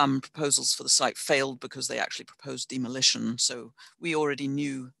 proposals for the site failed, because they actually proposed demolition. So we already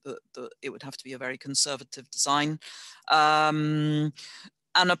knew that it would have to be a very conservative design.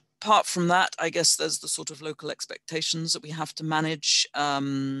 And apart from that, I guess there's the sort of local expectations that we have to manage.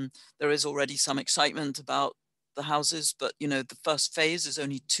 There is already some excitement about the houses, but the first phase is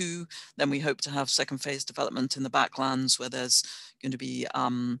only 2. Then we hope to have second phase development in the backlands, where there's going to be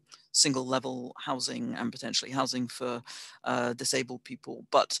single level housing and potentially housing for disabled people.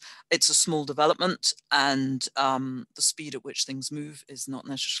 But it's a small development, and the speed at which things move is not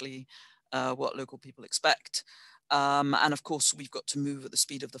necessarily what local people expect. And of course, we've got to move at the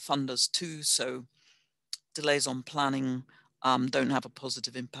speed of the funders too. So delays on planning don't have a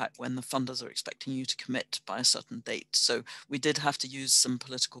positive impact when the funders are expecting you to commit by a certain date. So we did have to use some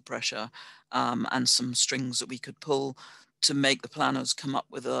political pressure and some strings that we could pull to make the planners come up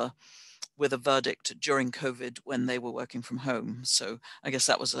with a verdict during COVID when they were working from home. So I guess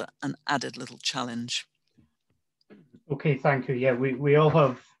that was an added little challenge. Okay, thank you. Yeah, we all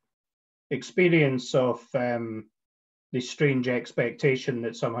have experience of the strange expectation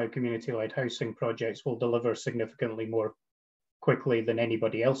that somehow community-led housing projects will deliver significantly more quickly than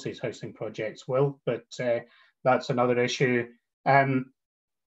anybody else's housing projects will, but that's another issue.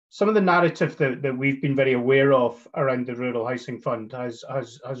 Some of the narrative that we've been very aware of around the Rural Housing Fund has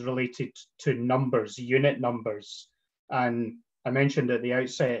related to numbers, unit numbers, and I mentioned at the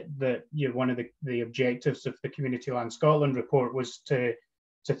outset that one of the objectives of the Community Land Scotland report was to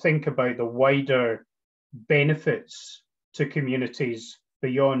think about the wider benefits to communities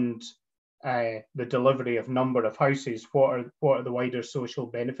beyond the delivery of number of houses. What are the wider social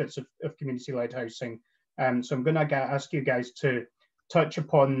benefits of community-led housing? So I'm going to ask you guys to touch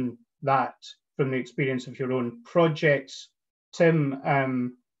upon that from the experience of your own projects. Tim,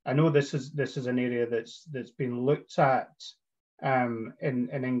 I know this is an area that's been looked at in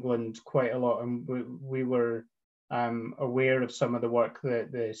England quite a lot, and we were aware of some of the work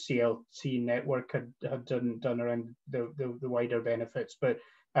that the CLT network had done around the wider benefits. But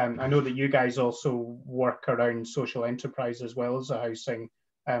I know that you guys also work around social enterprise as well as the housing.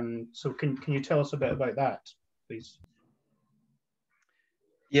 So can you tell us a bit about that, please?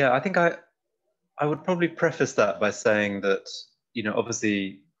 Yeah, I think I would probably preface that by saying that,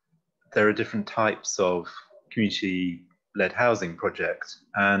 obviously there are different types of community-led housing projects,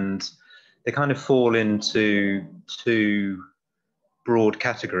 and they kind of fall into two broad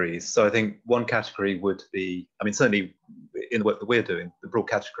categories. So I think one category would be, certainly in the work that we're doing, the broad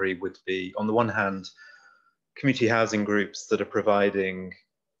category would be, on the one hand, community housing groups that are providing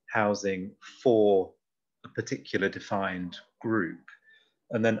housing for a particular defined group.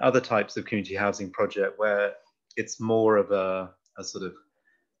 And then other types of community housing project where it's more of a sort of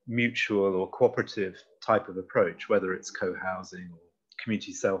mutual or cooperative type of approach, whether it's co-housing or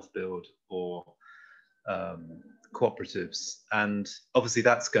community self-build or cooperatives. And obviously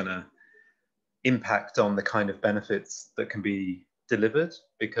that's going to impact on the kind of benefits that can be delivered,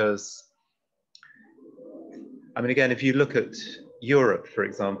 because again, if you look at Europe, for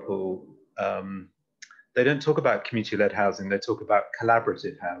example, they don't talk about community-led housing, they talk about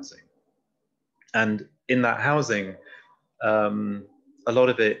collaborative housing. And in that housing, a lot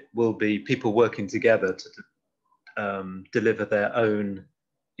of it will be people working together to deliver their own,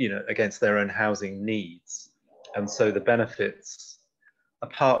 against their own housing needs. And so the benefits,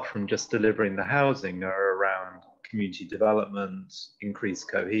 apart from just delivering the housing, are around community development,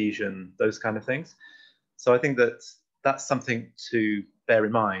 increased cohesion, those kind of things. So I think that that's something to bear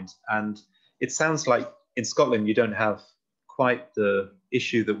in mind. And it sounds like in Scotland, you don't have quite the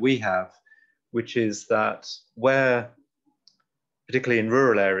issue that we have, which is that where, particularly in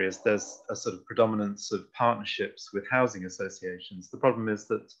rural areas, there's a sort of predominance of partnerships with housing associations. The problem is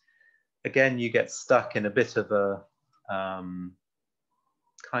that, again, you get stuck in a bit of a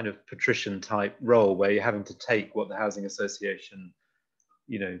kind of patrician type role where you're having to take what the housing association,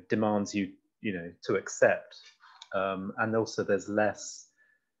 demands you, to accept. And also there's less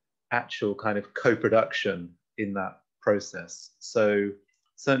actual kind of co-production in that process. So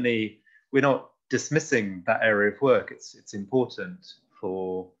certainly we're not dismissing that area of work. It's important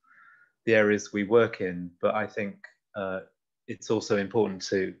for the areas we work in, but I think it's also important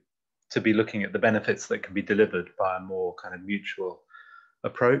to be looking at the benefits that can be delivered by a more kind of mutual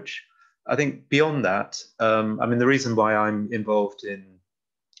approach. I think beyond that, the reason why I'm involved in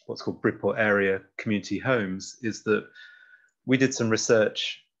what's called Bridport Area Community Homes is that we did some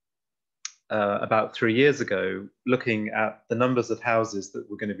research about 3 years ago, looking at the numbers of houses that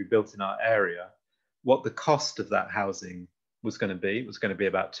were going to be built in our area, what the cost of that housing was going to be. It was going to be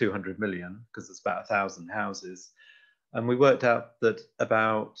about 200 million, because it's about 1,000 houses. And we worked out that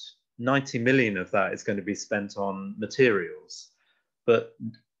about 90 million of that is going to be spent on materials. But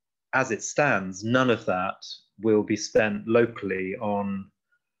as it stands, none of that will be spent locally on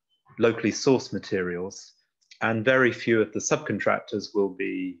locally sourced materials, and very few of the subcontractors will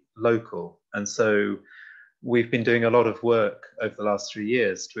be local. And so we've been doing a lot of work over the last 3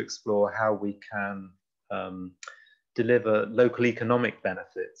 years to explore how we can deliver local economic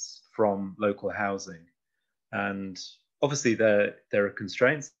benefits from local housing. And obviously there are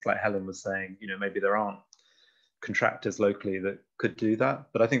constraints, like Helen was saying, maybe there aren't contractors locally that could do that.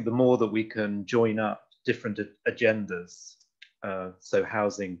 But I think the more that we can join up different agendas, so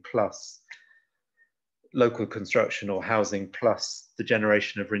housing plus local construction, or housing plus the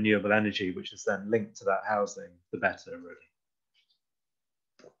generation of renewable energy, which is then linked to that housing, the better, really.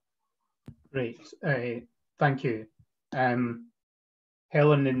 Great, thank you.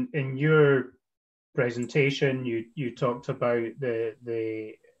 Helen, in your presentation, you talked about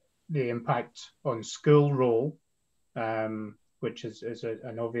the impact on school role, which is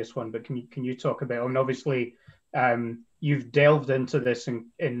an obvious one, but can you talk about, and obviously you've delved into this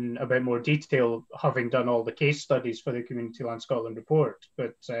in a bit more detail, having done all the case studies for the Community Land Scotland report,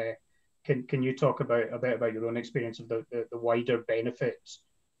 but can you talk a bit about your own experience of the wider benefits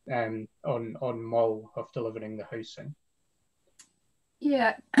on Mull of delivering the housing?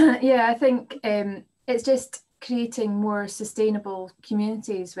 Yeah, I think it's just creating more sustainable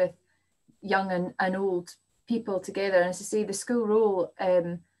communities with young and old people together. And as I say, the school role,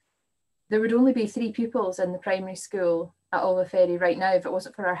 there would only be 3 pupils in the primary school at Olive Ferry right now if it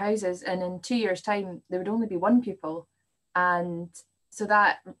wasn't for our houses, and in 2 years' time there would only be 1 pupil. And so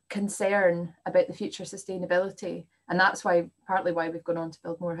that concern about the future sustainability, and that's why, partly why we've gone on to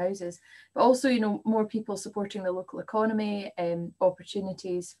build more houses, but also, you know, more people supporting the local economy,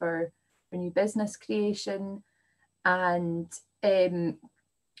 opportunities for new business creation, and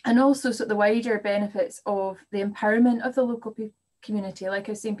also sort of the wider benefits of the empowerment of the local community. Like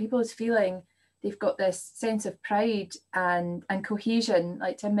I was saying, people is feeling they've got this sense of pride and cohesion,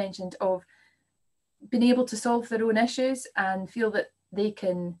 like Tim mentioned, of being able to solve their own issues and feel that they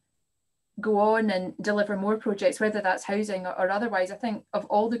can go on and deliver more projects, whether that's housing or otherwise. I think of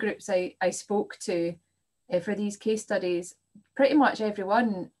all the groups I spoke to for these case studies, pretty much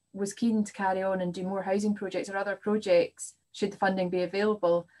everyone was keen to carry on and do more housing projects or other projects should the funding be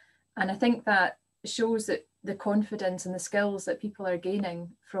available. And I think that shows that the confidence and the skills that people are gaining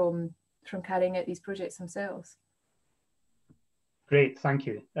from carrying out these projects themselves. Great, thank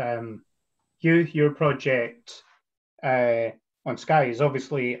you. Hugh, your project on Skye is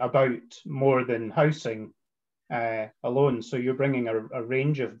obviously about more than housing alone, so you're bringing a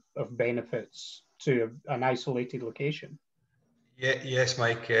range of benefits to an isolated location. Yes,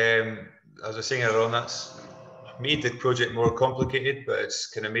 Mike. As I was saying earlier on, that's made the project more complicated, but it's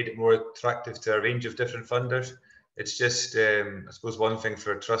kind of made it more attractive to a range of different funders. It's just, I suppose, one thing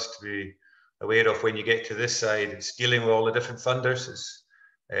for a trust to be aware of when you get to this side. It's dealing with all the different funders. It's,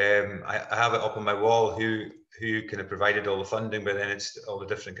 I have it up on my wall who kind of provided all the funding, but then it's all the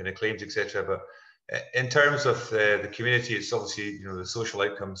different kind of claims, etc. But in terms of the community, it's obviously, you know, the social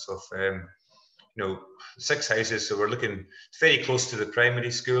outcomes of you know, 6 houses. So we're looking very close to the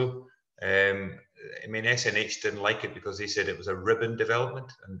primary school. I mean, SNH didn't like it because they said it was a ribbon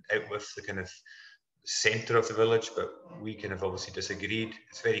development and out with the kind of centre of the village, but we kind of obviously disagreed.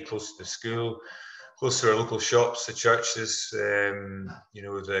 It's very close to the school, close to our local shops, the churches, you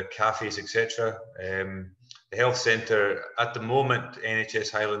know, the cafes, etc. The health centre, at the moment,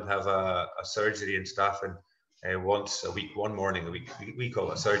 NHS Highland have a surgery in Staffin once a week, one morning a week. We call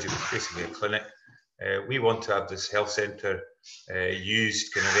it a surgery, but it's basically a clinic. We want to have this health centre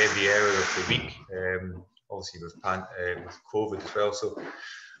used kind of every hour of the week, obviously with COVID as well. So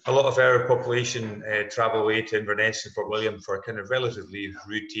a lot of our population travel away to Inverness and Fort William for kind of relatively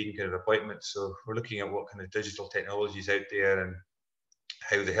routine kind of appointments. So we're looking at what kind of digital technologies out there and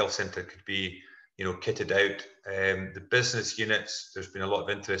how the health centre could be, you know, kitted out. The business units, there's been a lot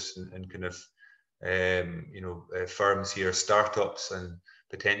of interest in kind of, you know, firms here, startups and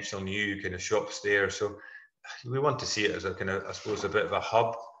potential new kind of shops there. So we want to see it as a kind of, I suppose, a bit of a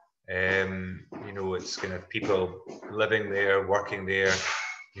hub. You know, it's kind of people living there, working there,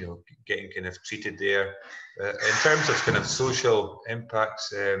 you know, getting kind of treated there. In terms of kind of social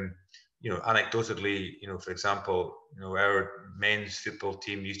impacts, you know, anecdotally, you know, for example, you know, our men's football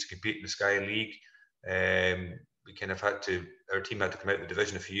team used to compete in the Sky League. We kind of had to, our team had to come out of the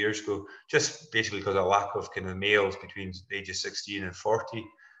division a few years ago, just basically because of a lack of kind of males between the ages 16 and 40.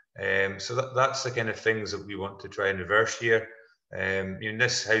 So that's the kind of things that we want to try and reverse here. You know,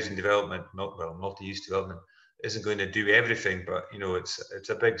 this housing development, multi-use development, isn't going to do everything, but you know, it's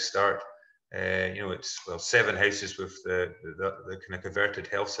a big start. You know, it's 7 houses with the kind of converted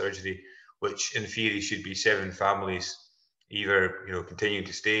health surgery, which in theory should be 7 families, either, you know, continuing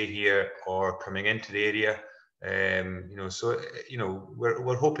to stay here or coming into the area. You know, so you know,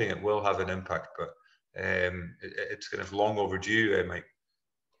 we're hoping it will have an impact, but it's kind of long overdue, Mike.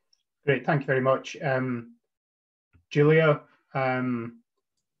 Great, thank you very much, Julia.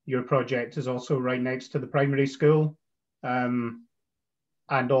 Your project is also right next to the primary school, and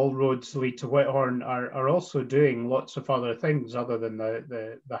all roads lead to Whithorn are also doing lots of other things other than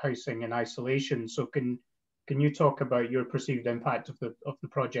the housing in isolation. So can you talk about your perceived impact of the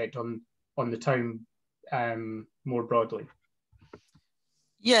project on the town more broadly?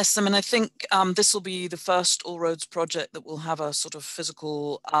 Yes, I mean, I think this will be the first All Roads project that will have a sort of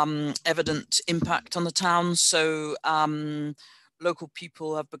physical, evident impact on the town. So local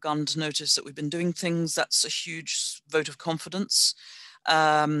people have begun to notice that we've been doing things. That's a huge vote of confidence.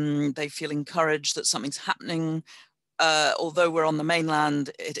 They feel encouraged that something's happening. Although we're on the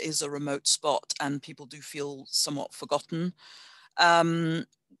mainland, it is a remote spot and people do feel somewhat forgotten.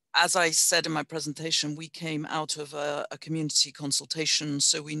 As I said in my presentation, we came out of a community consultation,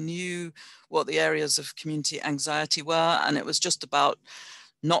 so we knew what the areas of community anxiety were, and it was just about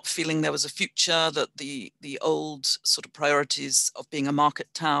not feeling there was a future, that the old sort of priorities of being a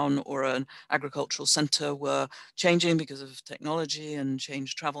market town or an agricultural centre were changing because of technology and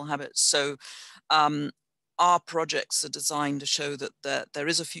changed travel habits. So our projects are designed to show that there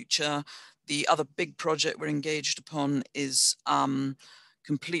is a future. The other big project we're engaged upon is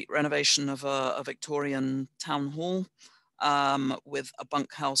complete renovation of a Victorian town hall with a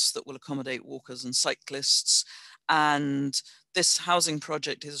bunkhouse that will accommodate walkers and cyclists. And this housing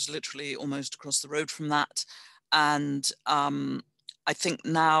project is literally almost across the road from that. And I think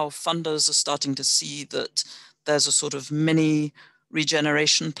now funders are starting to see that there's a sort of mini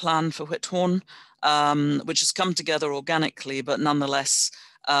regeneration plan for Whithorn, which has come together organically, but nonetheless,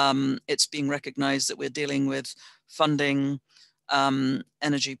 it's being recognized that we're dealing with funding,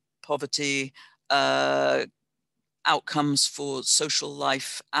 energy poverty, outcomes for social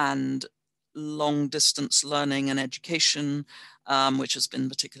life, and long distance learning and education, which has been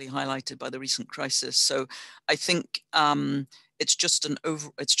particularly highlighted by the recent crisis. So I think it's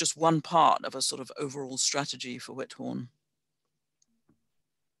just one part of a sort of overall strategy for Whithorn.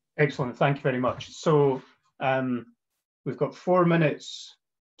 Excellent, thank you very much. So we've got 4 minutes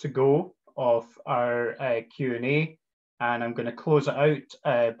to go of our Q&A, and I'm going to close it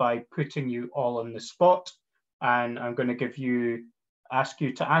out by putting you all on the spot, and I'm going to ask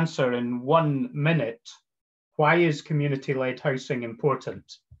you to answer in 1 minute, why is community-led housing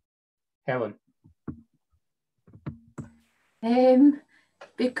important? Helen.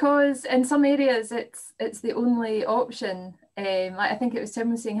 Because in some areas it's the only option. I think it was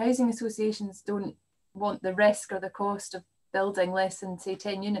Tim was saying, housing associations don't want the risk or the cost of building less than, say,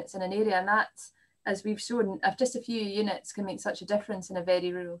 10 units in an area, and that's, as we've shown, if just a few units can make such a difference in a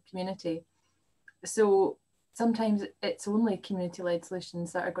very rural community. So sometimes it's only community-led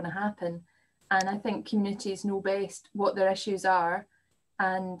solutions that are going to happen, and I think communities know best what their issues are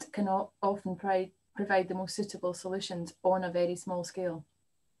and can often provide the most suitable solutions on a very small scale.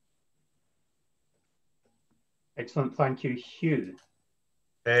 Excellent, thank you. Hugh.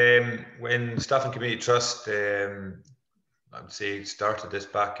 When Staffin Community Trust, I would say, started this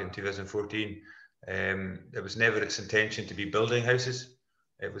back in 2014, it was never its intention to be building houses.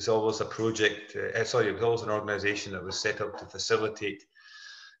 It was always a project, it was always an organisation that was set up to facilitate,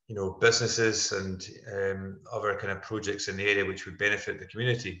 businesses and other kind of projects in the area which would benefit the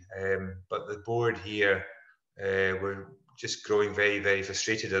community. But the board here were just growing very, very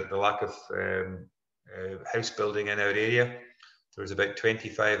frustrated at the lack of house building in our area. There was about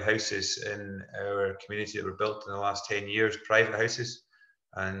 25 houses in our community that were built in the last 10 years, private houses,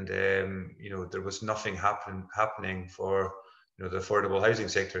 and there was nothing happening for the affordable housing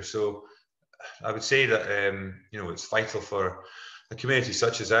sector. So I would say that it's vital for a community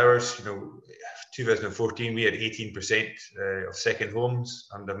such as ours. 2014 we had 18% of second homes,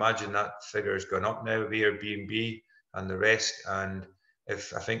 and imagine that figure has gone up now with Airbnb and the rest. And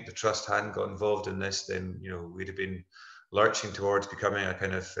if I think the trust hadn't got involved in this, then we'd have been lurching towards becoming a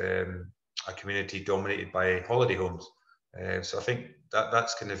kind of a community dominated by holiday homes. So I think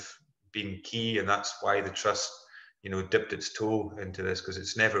that's kind of been key, and that's why the trust dipped its toe into this, because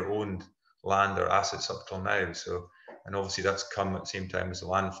it's never owned land or assets up till now. So, and obviously that's come at the same time as the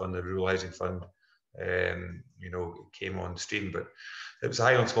land fund, the rural housing fund, came on stream. But it was the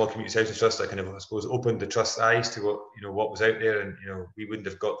Highland Small Communities Housing Trust that kind of, I suppose, opened the trust's eyes to what was out there, and we wouldn't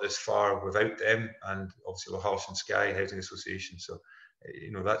have got this far without them, and obviously Loch and Skye Housing Association. So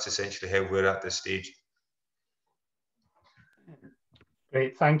that's essentially how we're at this stage.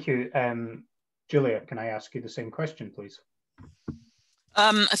 Great, thank you. Julia, can I ask you the same question, please?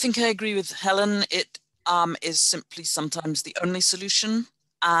 I think I agree with Helen. It is simply sometimes the only solution,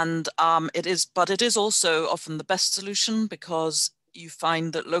 and it is also often the best solution, because you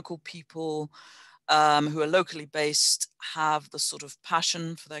find that local people who are locally based have the sort of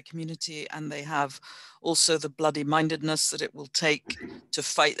passion for their community, and they have also the bloody mindedness that it will take to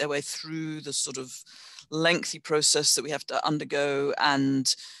fight their way through the sort of lengthy process that we have to undergo,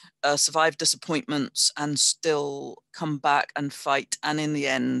 and survive disappointments and still come back and fight, and in the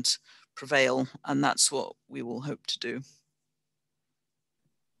end prevail. And that's what we will hope to do.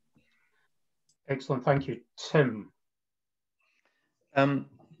 Excellent, thank you. Tim.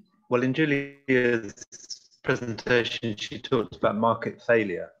 Well, in Julia's presentation, she talked about market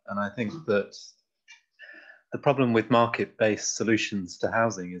failure, and I think that the problem with market-based solutions to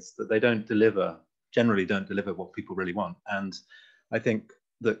housing is that they generally don't deliver what people really want. And I think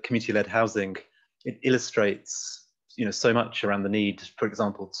that community-led housing, it illustrates so much around the need, for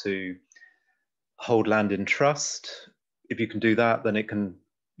example, to hold land in trust. If you can do that, then it can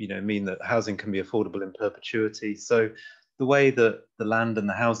mean that housing can be affordable in perpetuity. So the way that the land and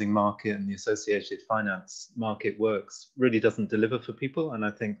the housing market and the associated finance market works really doesn't deliver for people. And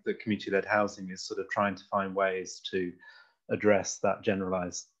I think that community-led housing is sort of trying to find ways to address that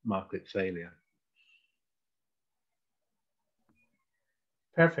generalized market failure.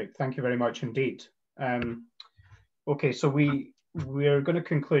 Perfect. Thank you very much indeed. Okay, so we're going to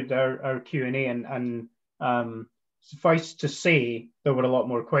conclude our Q&A, and suffice to say there were a lot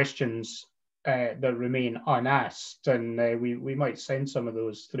more questions that remain unasked, and we might send some of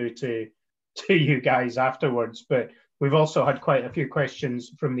those through to you guys afterwards. But we've also had quite a few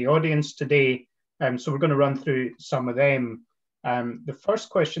questions from the audience today, so we're going to run through some of them. The first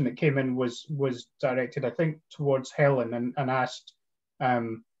question that came in was directed, I think, towards Helen, and asked,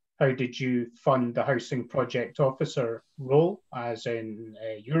 how did you fund the housing project officer role, as in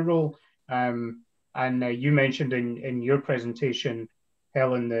your role? And you mentioned in your presentation,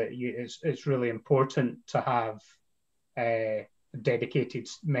 Helen, that it's really important to have a dedicated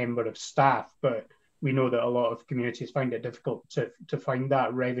member of staff, but we know that a lot of communities find it difficult to find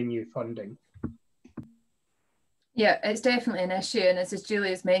that revenue funding. Yeah, it's definitely an issue, and as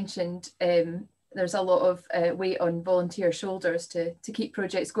Julia's mentioned, there's a lot of weight on volunteer shoulders to keep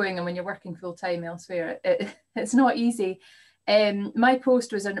projects going, and when you're working full-time elsewhere, it's not easy. My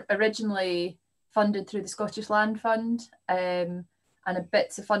post was originally funded through the Scottish Land Fund, and a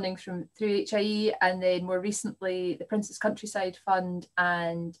bits of funding through HIE, and then more recently the Princess Countryside Fund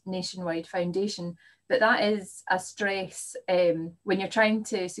and Nationwide Foundation. But that is a stress when you're trying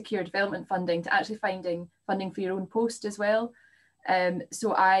to secure development funding, to actually finding funding for your own post as well.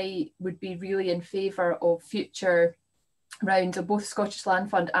 So I would be really in favour of future rounds of both Scottish Land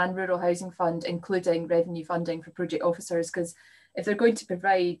Fund and Rural Housing Fund, including revenue funding for project officers, because if they're going to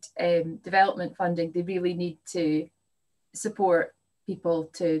provide development funding, they really need to support people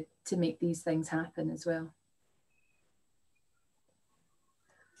to make these things happen as well.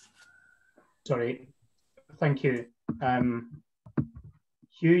 Sorry, thank you.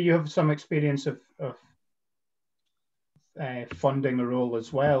 Hugh, you have some experience of funding a role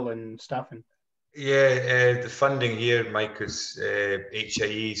as well in Staffin. Yeah, the funding here, Mike, is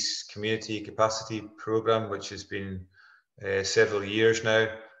HIE's Community Capacity Programme, which has been several years now.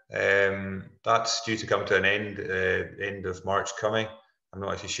 That's due to come to an end of March coming. I'm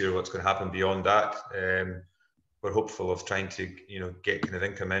not actually sure what's going to happen beyond that. We're hopeful of trying to, get kind of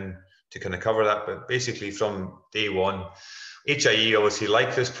income in to kind of cover that. But basically, from day one, HIE obviously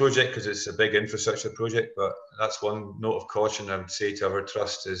like this project because it's a big infrastructure project. But that's one note of caution I would say to our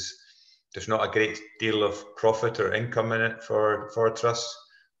trust is there's not a great deal of profit or income in it for a trust.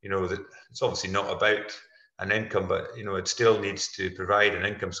 That it's obviously not about an income, but it still needs to provide an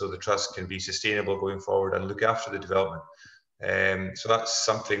income so the trust can be sustainable going forward and look after the development. So that's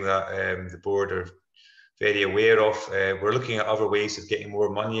something that the board are very aware of. We're looking at other ways of getting more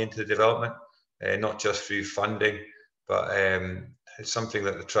money into the development, not just through funding, but it's something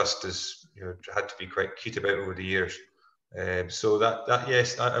that the trust has had to be quite cute about over the years. So that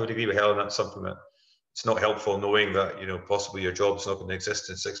yes, I would agree with Helen. That's something that it's not helpful knowing that possibly your job's not going to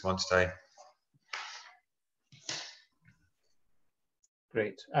exist in 6 months' time.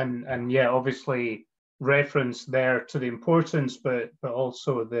 Great, and yeah, obviously reference there to the importance, but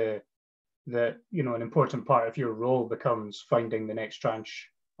also the an important part of your role becomes finding the next tranche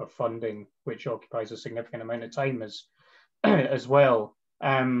of funding, which occupies a significant amount of time as well.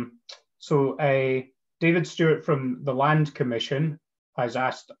 So David Stewart from the Land Commission has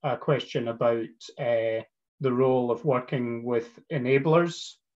asked a question about the role of working with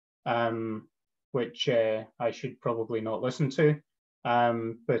enablers, which I should probably not listen to.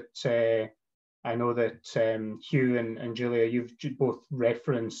 But I know that Hugh and Julia, you've both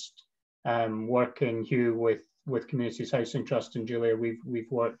referenced working, Hugh, with Communities Housing Trust, and Julia, we've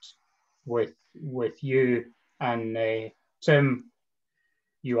worked with you, and Tim,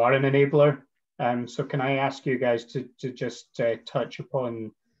 you are an enabler. So can I ask you guys to just touch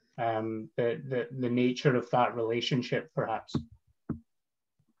upon the nature of that relationship, perhaps,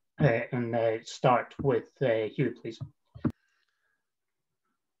 and start with Hugh, please.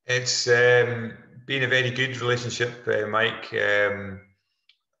 It's been a very good relationship, Mike. I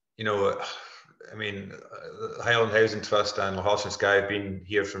mean, Highland Housing Trust and Lochhalston Skye have been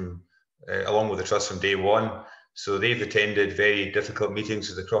here from, along with the trust from day one. So they've attended very difficult meetings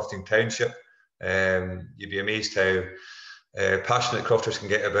with the Crofting Township. You'd be amazed how passionate crofters can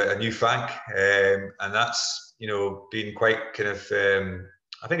get about a new frank, and that's been quite kind of.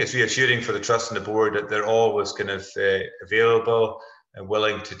 I think it's reassuring for the trust and the board that they're always kind of available and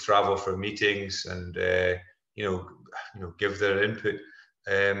willing to travel for meetings and give their input.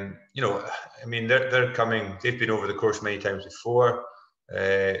 You know, I mean, they're coming, they've been over the course many times before.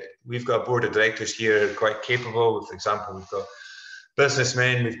 We've got a board of directors here quite capable. For example, we've got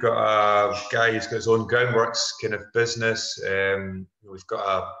businessmen, we've got a guy who's got his own groundworks kind of business. We've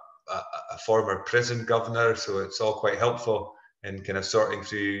got a former prison governor, so it's all quite helpful in kind of sorting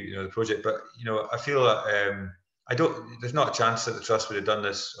through, you know, the project. But, you know, I feel that there's not a chance that the trust would have done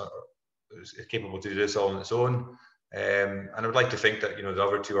this or is capable to do this all on its own. And I would like to think that, you know, the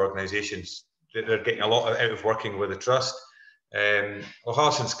other two organisations, they're getting a lot out of working with the trust. Well,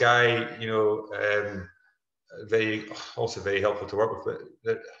 Horse and Sky, you know, also very helpful to work with,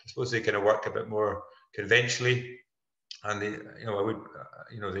 but I suppose they kind of work a bit more conventionally, and they, you know,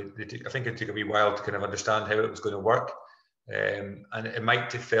 I think it took a wee while to kind of understand how it was going to work, and it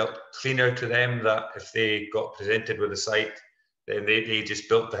might have felt cleaner to them that if they got presented with a site, then they just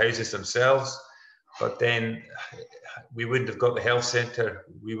built the houses themselves. But then we wouldn't have got the health centre,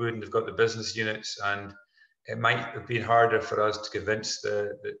 we wouldn't have got the business units, and it might have been harder for us to convince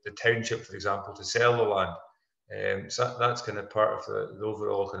the township, for example, to sell the land. So that's kind of part of the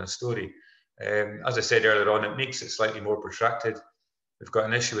overall kind of story. As I said earlier on, it makes it slightly more protracted. We've got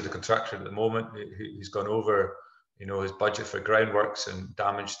an issue with the contractor at the moment who's gone over, you know, his budget for groundworks and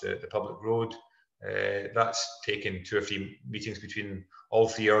damaged the public road. That's taken 2 or 3 meetings between all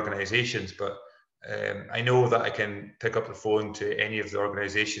 3 organisations, but I know that I can pick up the phone to any of the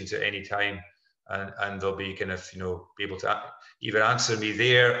organisations at any time, and they'll be kind of, you know, be able to either answer me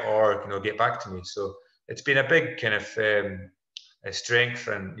there or, you know, get back to me. So it's been a big kind of strength,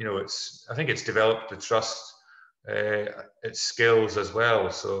 and, you know, I think it's developed the trust, its skills as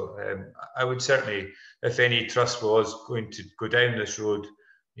well. So I would certainly, if any trust was going to go down this road,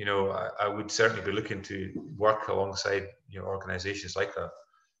 you know, I would certainly be looking to work alongside, you know, organisations like that.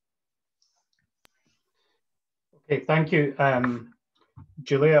 Okay, thank you,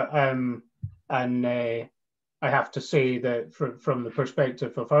 Julia. And I have to say that from the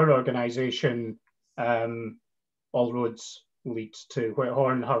perspective of our organisation, all roads lead to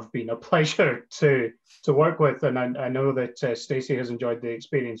Whithorn have been a pleasure to work with, and I know that Stacey has enjoyed the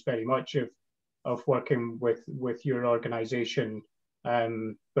experience very much of working with your organisation.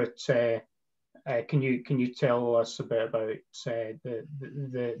 But can you tell us a bit about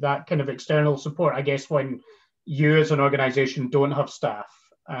that kind of external support? I guess when you as an organisation don't have staff,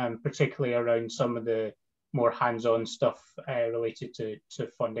 particularly around some of the more hands-on stuff related to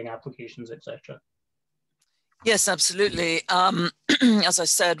funding applications, etc. Yes, absolutely. As I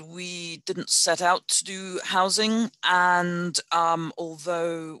said, we didn't set out to do housing, and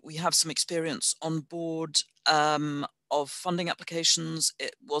although we have some experience on board of funding applications,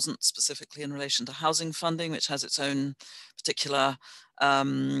 it wasn't specifically in relation to housing funding, which has its own particular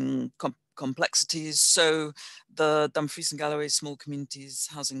complexities. So the Dumfries and Galloway Small Communities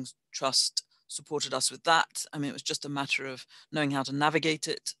Housing Trust supported us with that. I mean, it was just a matter of knowing how to navigate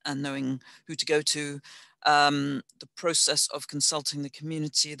it and knowing who to go to. The process of consulting the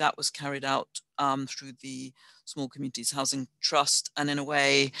community, that was carried out through the Small Communities Housing Trust, and in a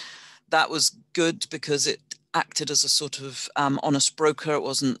way that was good because it acted as a sort of honest broker. It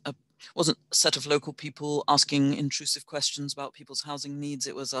wasn't a set of local people asking intrusive questions about people's housing needs.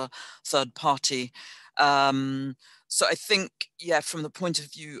 It was a third party. So I think, yeah, from the point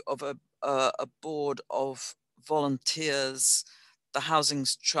of view of a board of volunteers, the Housing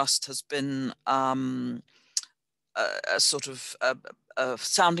Trust has been a sort of a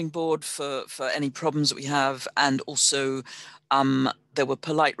sounding board for any problems that we have, and also there were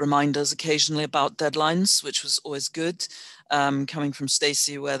polite reminders occasionally about deadlines, which was always good, coming from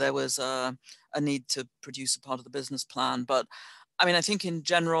Stacey, where there was a need to produce a part of the business plan. But I mean, I think in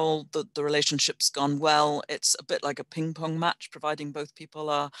general, the relationship's gone well. It's a bit like a ping pong match, providing both people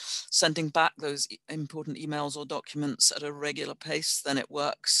are sending back those important emails or documents at a regular pace, then it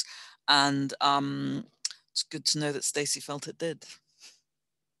works. And it's good to know that Stacey felt it did.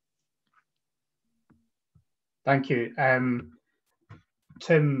 Thank you.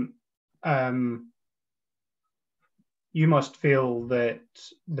 Tim, you must feel that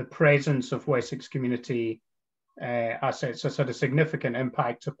the presence of Wessex community assets has had a significant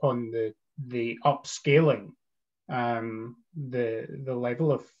impact upon the upscaling, the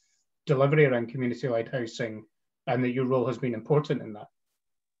level of delivery around community-led housing, and that your role has been important in that.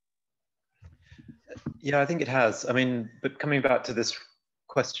 Yeah, I think it has. I mean, but coming back to this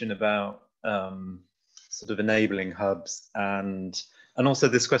question about sort of enabling hubs and also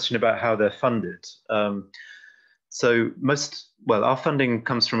this question about how they're funded. So our funding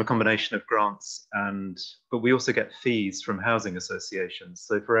comes from a combination of grants but we also get fees from housing associations.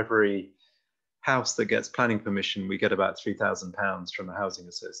 So for every house that gets planning permission, we get about £3,000 from a housing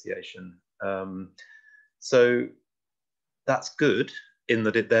association. So that's good in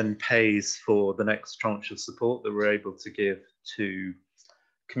that it then pays for the next tranche of support that we're able to give to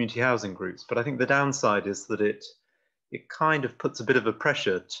community housing groups. But I think the downside is that it kind of puts a bit of a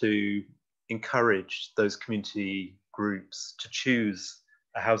pressure to encourage those community groups to choose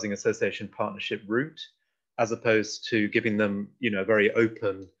a housing association partnership route, as opposed to giving them, a very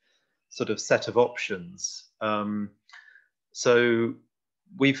open sort of set of options. So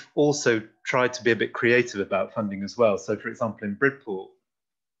we've also tried to be a bit creative about funding as well. So for example, in Bridport,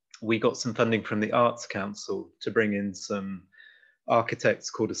 we got some funding from the Arts Council to bring in some architects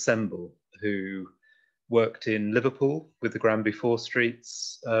called Assemble, who worked in Liverpool with the Granby Four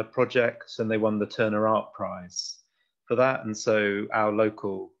Streets project, and they won the Turner Art Prize for that. And so our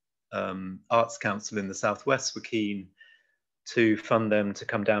local Arts Council in the Southwest were keen to fund them to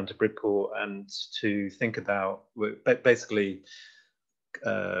come down to Bridport and to think about basically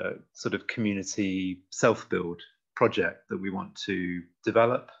sort of community self-build project that we want to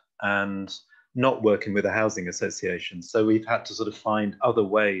develop, and not working with a housing association. So we've had to sort of find other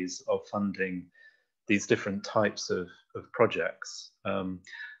ways of funding these different types of projects. And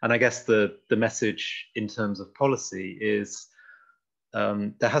I guess the message in terms of policy is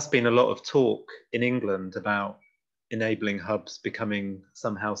there has been a lot of talk in England about enabling hubs becoming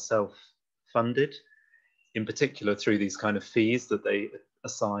somehow self-funded, in particular through these kind of fees that they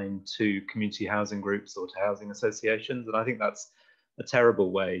assign to community housing groups or to housing associations. And I think that's a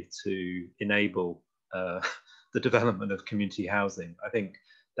terrible way to enable the development of community housing. I think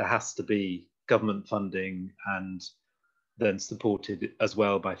there has to be government funding and then supported as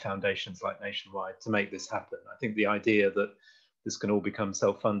well by foundations like Nationwide to make this happen. I think the idea that this can all become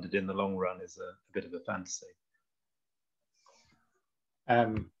self-funded in the long run is a bit of a fantasy.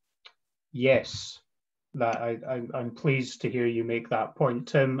 Yes, that I'm pleased to hear you make that point,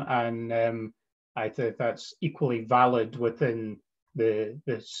 Tim, and I think that's equally valid within the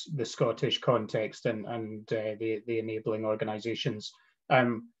Scottish context and the enabling organisations.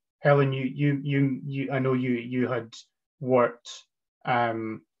 Helen, you I know you had worked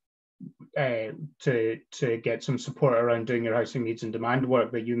to get some support around doing your housing needs and demand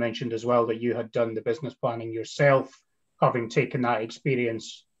work, but you mentioned as well that you had done the business planning yourself, having taken that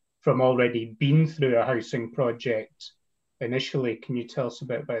experience from already been through a housing project initially. Can you tell us a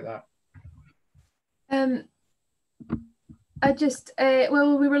bit about that? I just,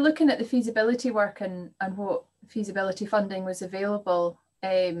 well, we were looking at the feasibility work and what feasibility funding was available.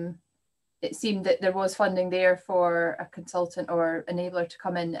 It seemed that there was funding there for a consultant or enabler to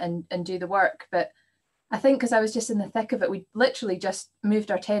come in and do the work. But I think because I was just in the thick of it, we literally just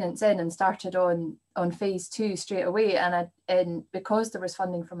moved our tenants in and started on phase 2 straight away. And because there was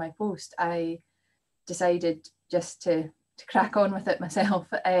funding from my post, I decided just to crack on with it myself.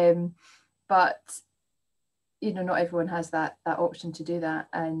 But not everyone has that option to do that.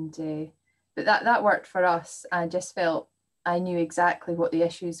 And but that worked for us. I just felt I knew exactly what the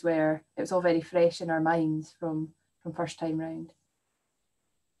issues were. It was all very fresh in our minds from first time round.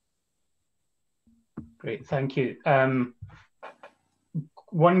 Great, thank you.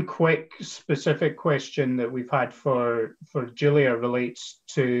 One quick specific question that we've had for Julia relates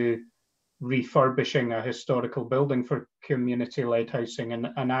to refurbishing a historical building for community-led housing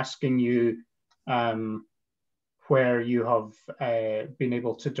and asking you where you have been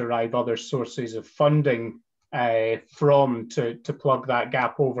able to derive other sources of funding from to plug that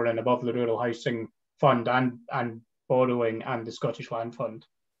gap over and above the Rural Housing Fund and borrowing and the Scottish Land Fund.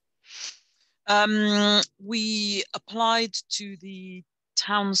 We applied to the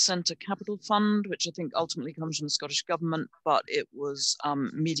Town Centre Capital Fund, which I think ultimately comes from the Scottish Government, but it was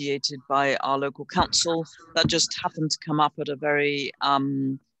mediated by our local council. That just happened to come up at a very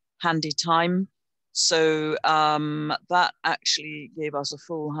handy time. So that actually gave us a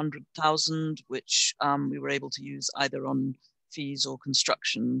full 100,000, which we were able to use either on fees or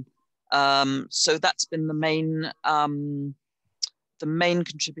construction. So that's been the main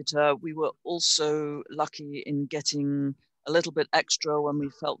contributor. We were also lucky in getting a little bit extra when we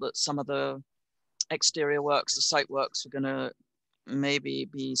felt that some of the exterior works, the site works, were going to maybe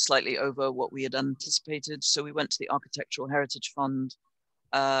be slightly over what we had anticipated. So we went to the Architectural Heritage Fund.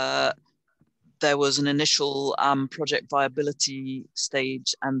 There was an initial project viability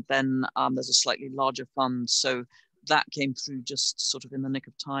stage, and then there's a slightly larger fund. So that came through just sort of in the nick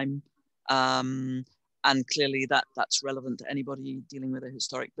of time. And clearly that's relevant to anybody dealing with a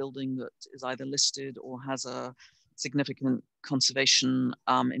historic building that is either listed or has a significant conservation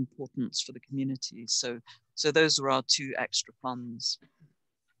importance for the community. So those were our 2 extra funds.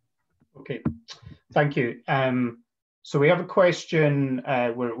 Okay, thank you. So we have a question.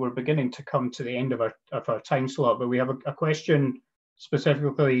 We're beginning to come to the end of our time slot, but we have a question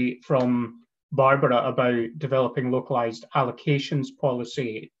specifically from Barbara about developing localized allocations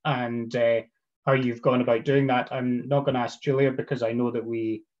policy and how you've gone about doing that. I'm not going to ask Julia because I know that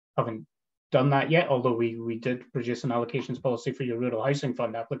we haven't done that yet, although we did produce an allocations policy for your rural housing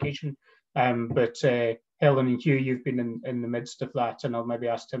fund application. But Helen and Hugh, you've been in the midst of that, and I'll maybe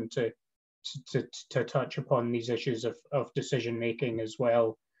ask him to touch upon these issues of decision making as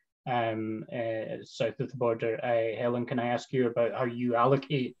well, south of the border. Helen, can I ask you about how you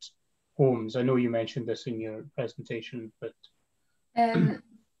allocate homes? I know you mentioned this in your presentation, but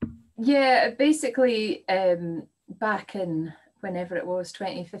yeah, basically back in whenever it was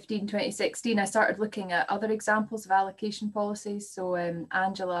 2015, 2016, I started looking at other examples of allocation policies. So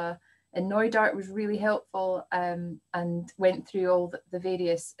Angela in Neudart was really helpful and went through all the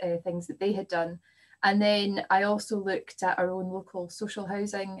various things that they had done. And then I also looked at our own local social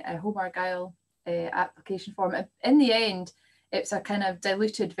housing, Home Argyll application form. In the end, it's a kind of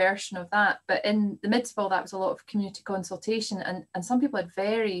diluted version of that. But in the midst of all that was a lot of community consultation, and some people had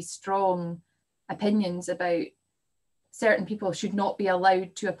very strong opinions about certain people should not be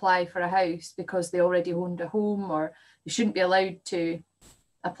allowed to apply for a house because they already owned a home, or they shouldn't be allowed to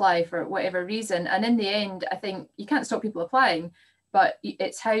apply for whatever reason. And in the end, I think you can't stop people applying, but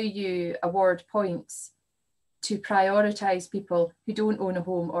it's how you award points to prioritise people who don't own a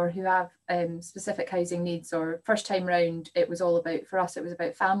home or who have specific housing needs. Or first time round, it was all about, for us, it was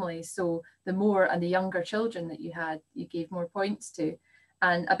about families. So the more and the younger children that you had, you gave more points to.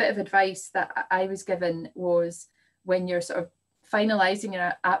 And a bit of advice that I was given was, when you're sort of finalising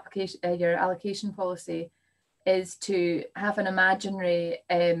your application, your allocation policy, is to have an imaginary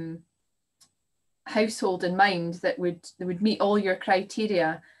household in mind that would meet all your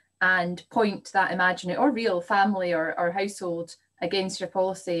criteria, and point that imaginary or real family or household against your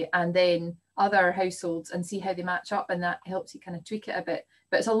policy, and then other households, and see how they match up, and that helps you kind of tweak it a bit.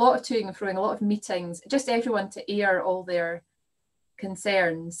 But it's a lot of toing and froing, a lot of meetings, just everyone to air all their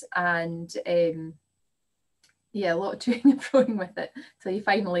concerns, and yeah, a lot of toing and froing with it till you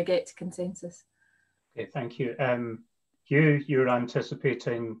finally get to consensus. Okay, thank you. Hugh, you're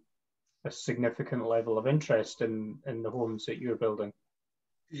anticipating a significant level of interest in the homes that you're building.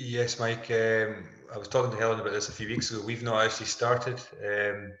 Yes, Mike. I was talking to Helen about this a few weeks ago. We've not actually started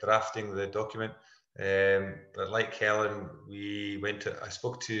drafting the document, but like Helen, I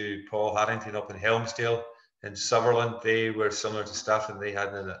spoke to Paul Harrington up in Helmsdale in Sutherland. They were similar to Staffin. They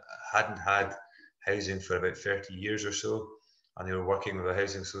hadn't had housing for about 30 years or so, and they were working with a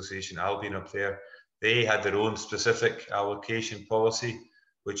housing association, Albion, up there. They had their own specific allocation policy,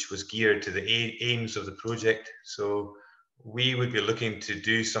 which was geared to the aims of the project. So we would be looking to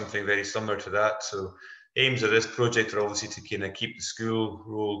do something very similar to that. So aims of this project are obviously to kind of keep the school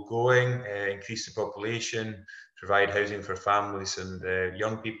roll going, increase the population, provide housing for families and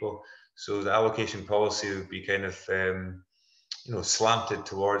young people. So the allocation policy would be kind of slanted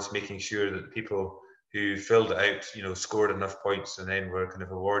towards making sure that people who filled it out, scored enough points, and then were kind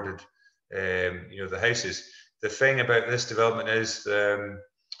of awarded, the houses. The thing about this development is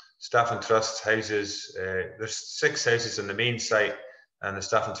Staffin Trust houses, there's 6 houses on the main site, and the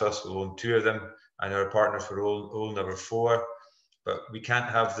Staffin Trust will own 2 of them, and our partners will own number 4. But we can't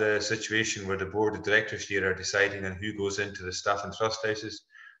have the situation where the board of directors here are deciding on who goes into the Staffin Trust houses.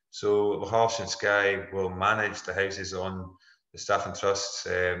 So Lochhalsh and Skye will manage the houses on the Staffin Trust,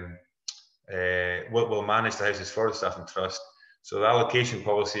 will manage the houses for the Staffin Trust. So the allocation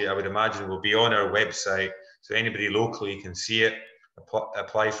policy, I would imagine, will be on our website, so anybody locally can see it,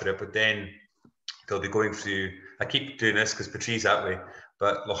 apply for it, but then they'll be going through, I keep doing this because Patri's that way,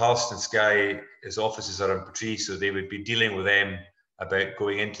 but Lochhalsh and Skye, his offices are on Patri, so they would be dealing with them about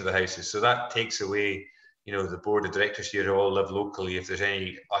going into the houses. So that takes away, the board of directors here who all live locally, if there's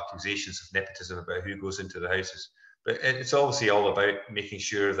any accusations of nepotism about who goes into the houses. But it's obviously all about making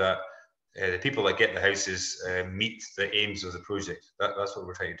sure that the people that get the houses meet the aims of the project. That's what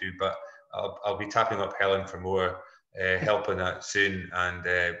we're trying to do. But I'll be tapping up Helen for more help on that soon, and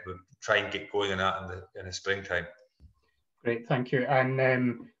we'll try and get going on that in the springtime. Great, thank you.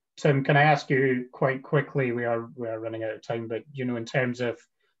 And Tim, can I ask you quite quickly, we are running out of time, but in terms of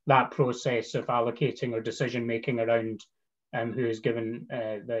that process of allocating or decision making around who is given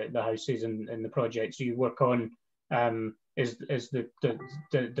the houses in the projects you work on, does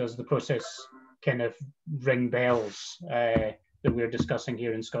the process kind of ring bells that we're discussing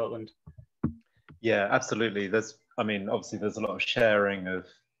here in Scotland? Yeah, absolutely. Obviously there's a lot of sharing of,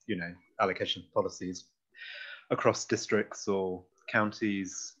 allocation policies across districts or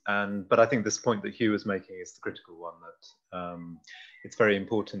counties, but I think this point that Hugh was making is the critical one, that it's very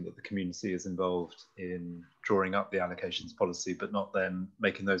important that the community is involved in drawing up the allocations policy, but not then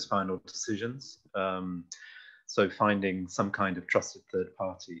making those final decisions. So finding some kind of trusted third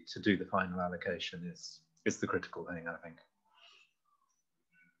party to do the final allocation is the critical thing, I think.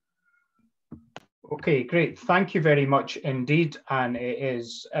 Okay, great. Thank you very much indeed. And it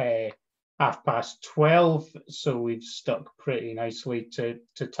is 12:30, so we've stuck pretty nicely to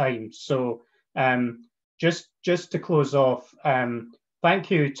time. So just to close off,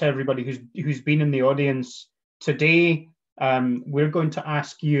 thank you to everybody who's been in the audience today. We're going to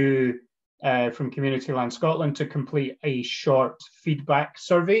ask you from Community Land Scotland to complete a short feedback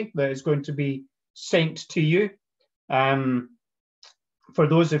survey that is going to be sent to you. For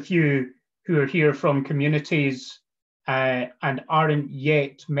those of you who are here from communities and aren't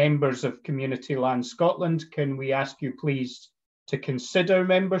yet members of Community Land Scotland, can we ask you please to consider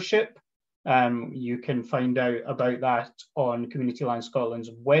membership? You can find out about that on Community Land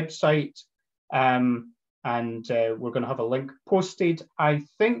Scotland's website, and we're going to have a link posted, I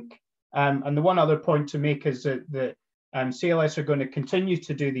think. And the one other point to make is that CLS are going to continue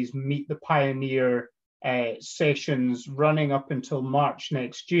to do these Meet the Pioneer sessions running up until March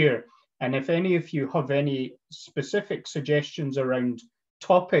next year. And if any of you have any specific suggestions around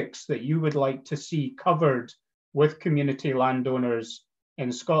topics that you would like to see covered with community landowners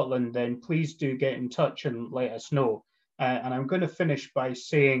in Scotland, then please do get in touch and let us know. And I'm going to finish by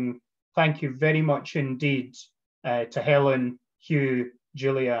saying thank you very much indeed to Helen, Hugh,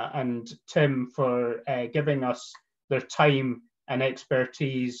 Julia and Tim for giving us their time and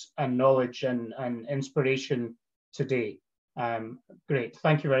expertise and knowledge and inspiration today. Great.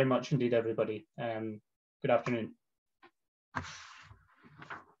 Thank you very much indeed, everybody. Good afternoon.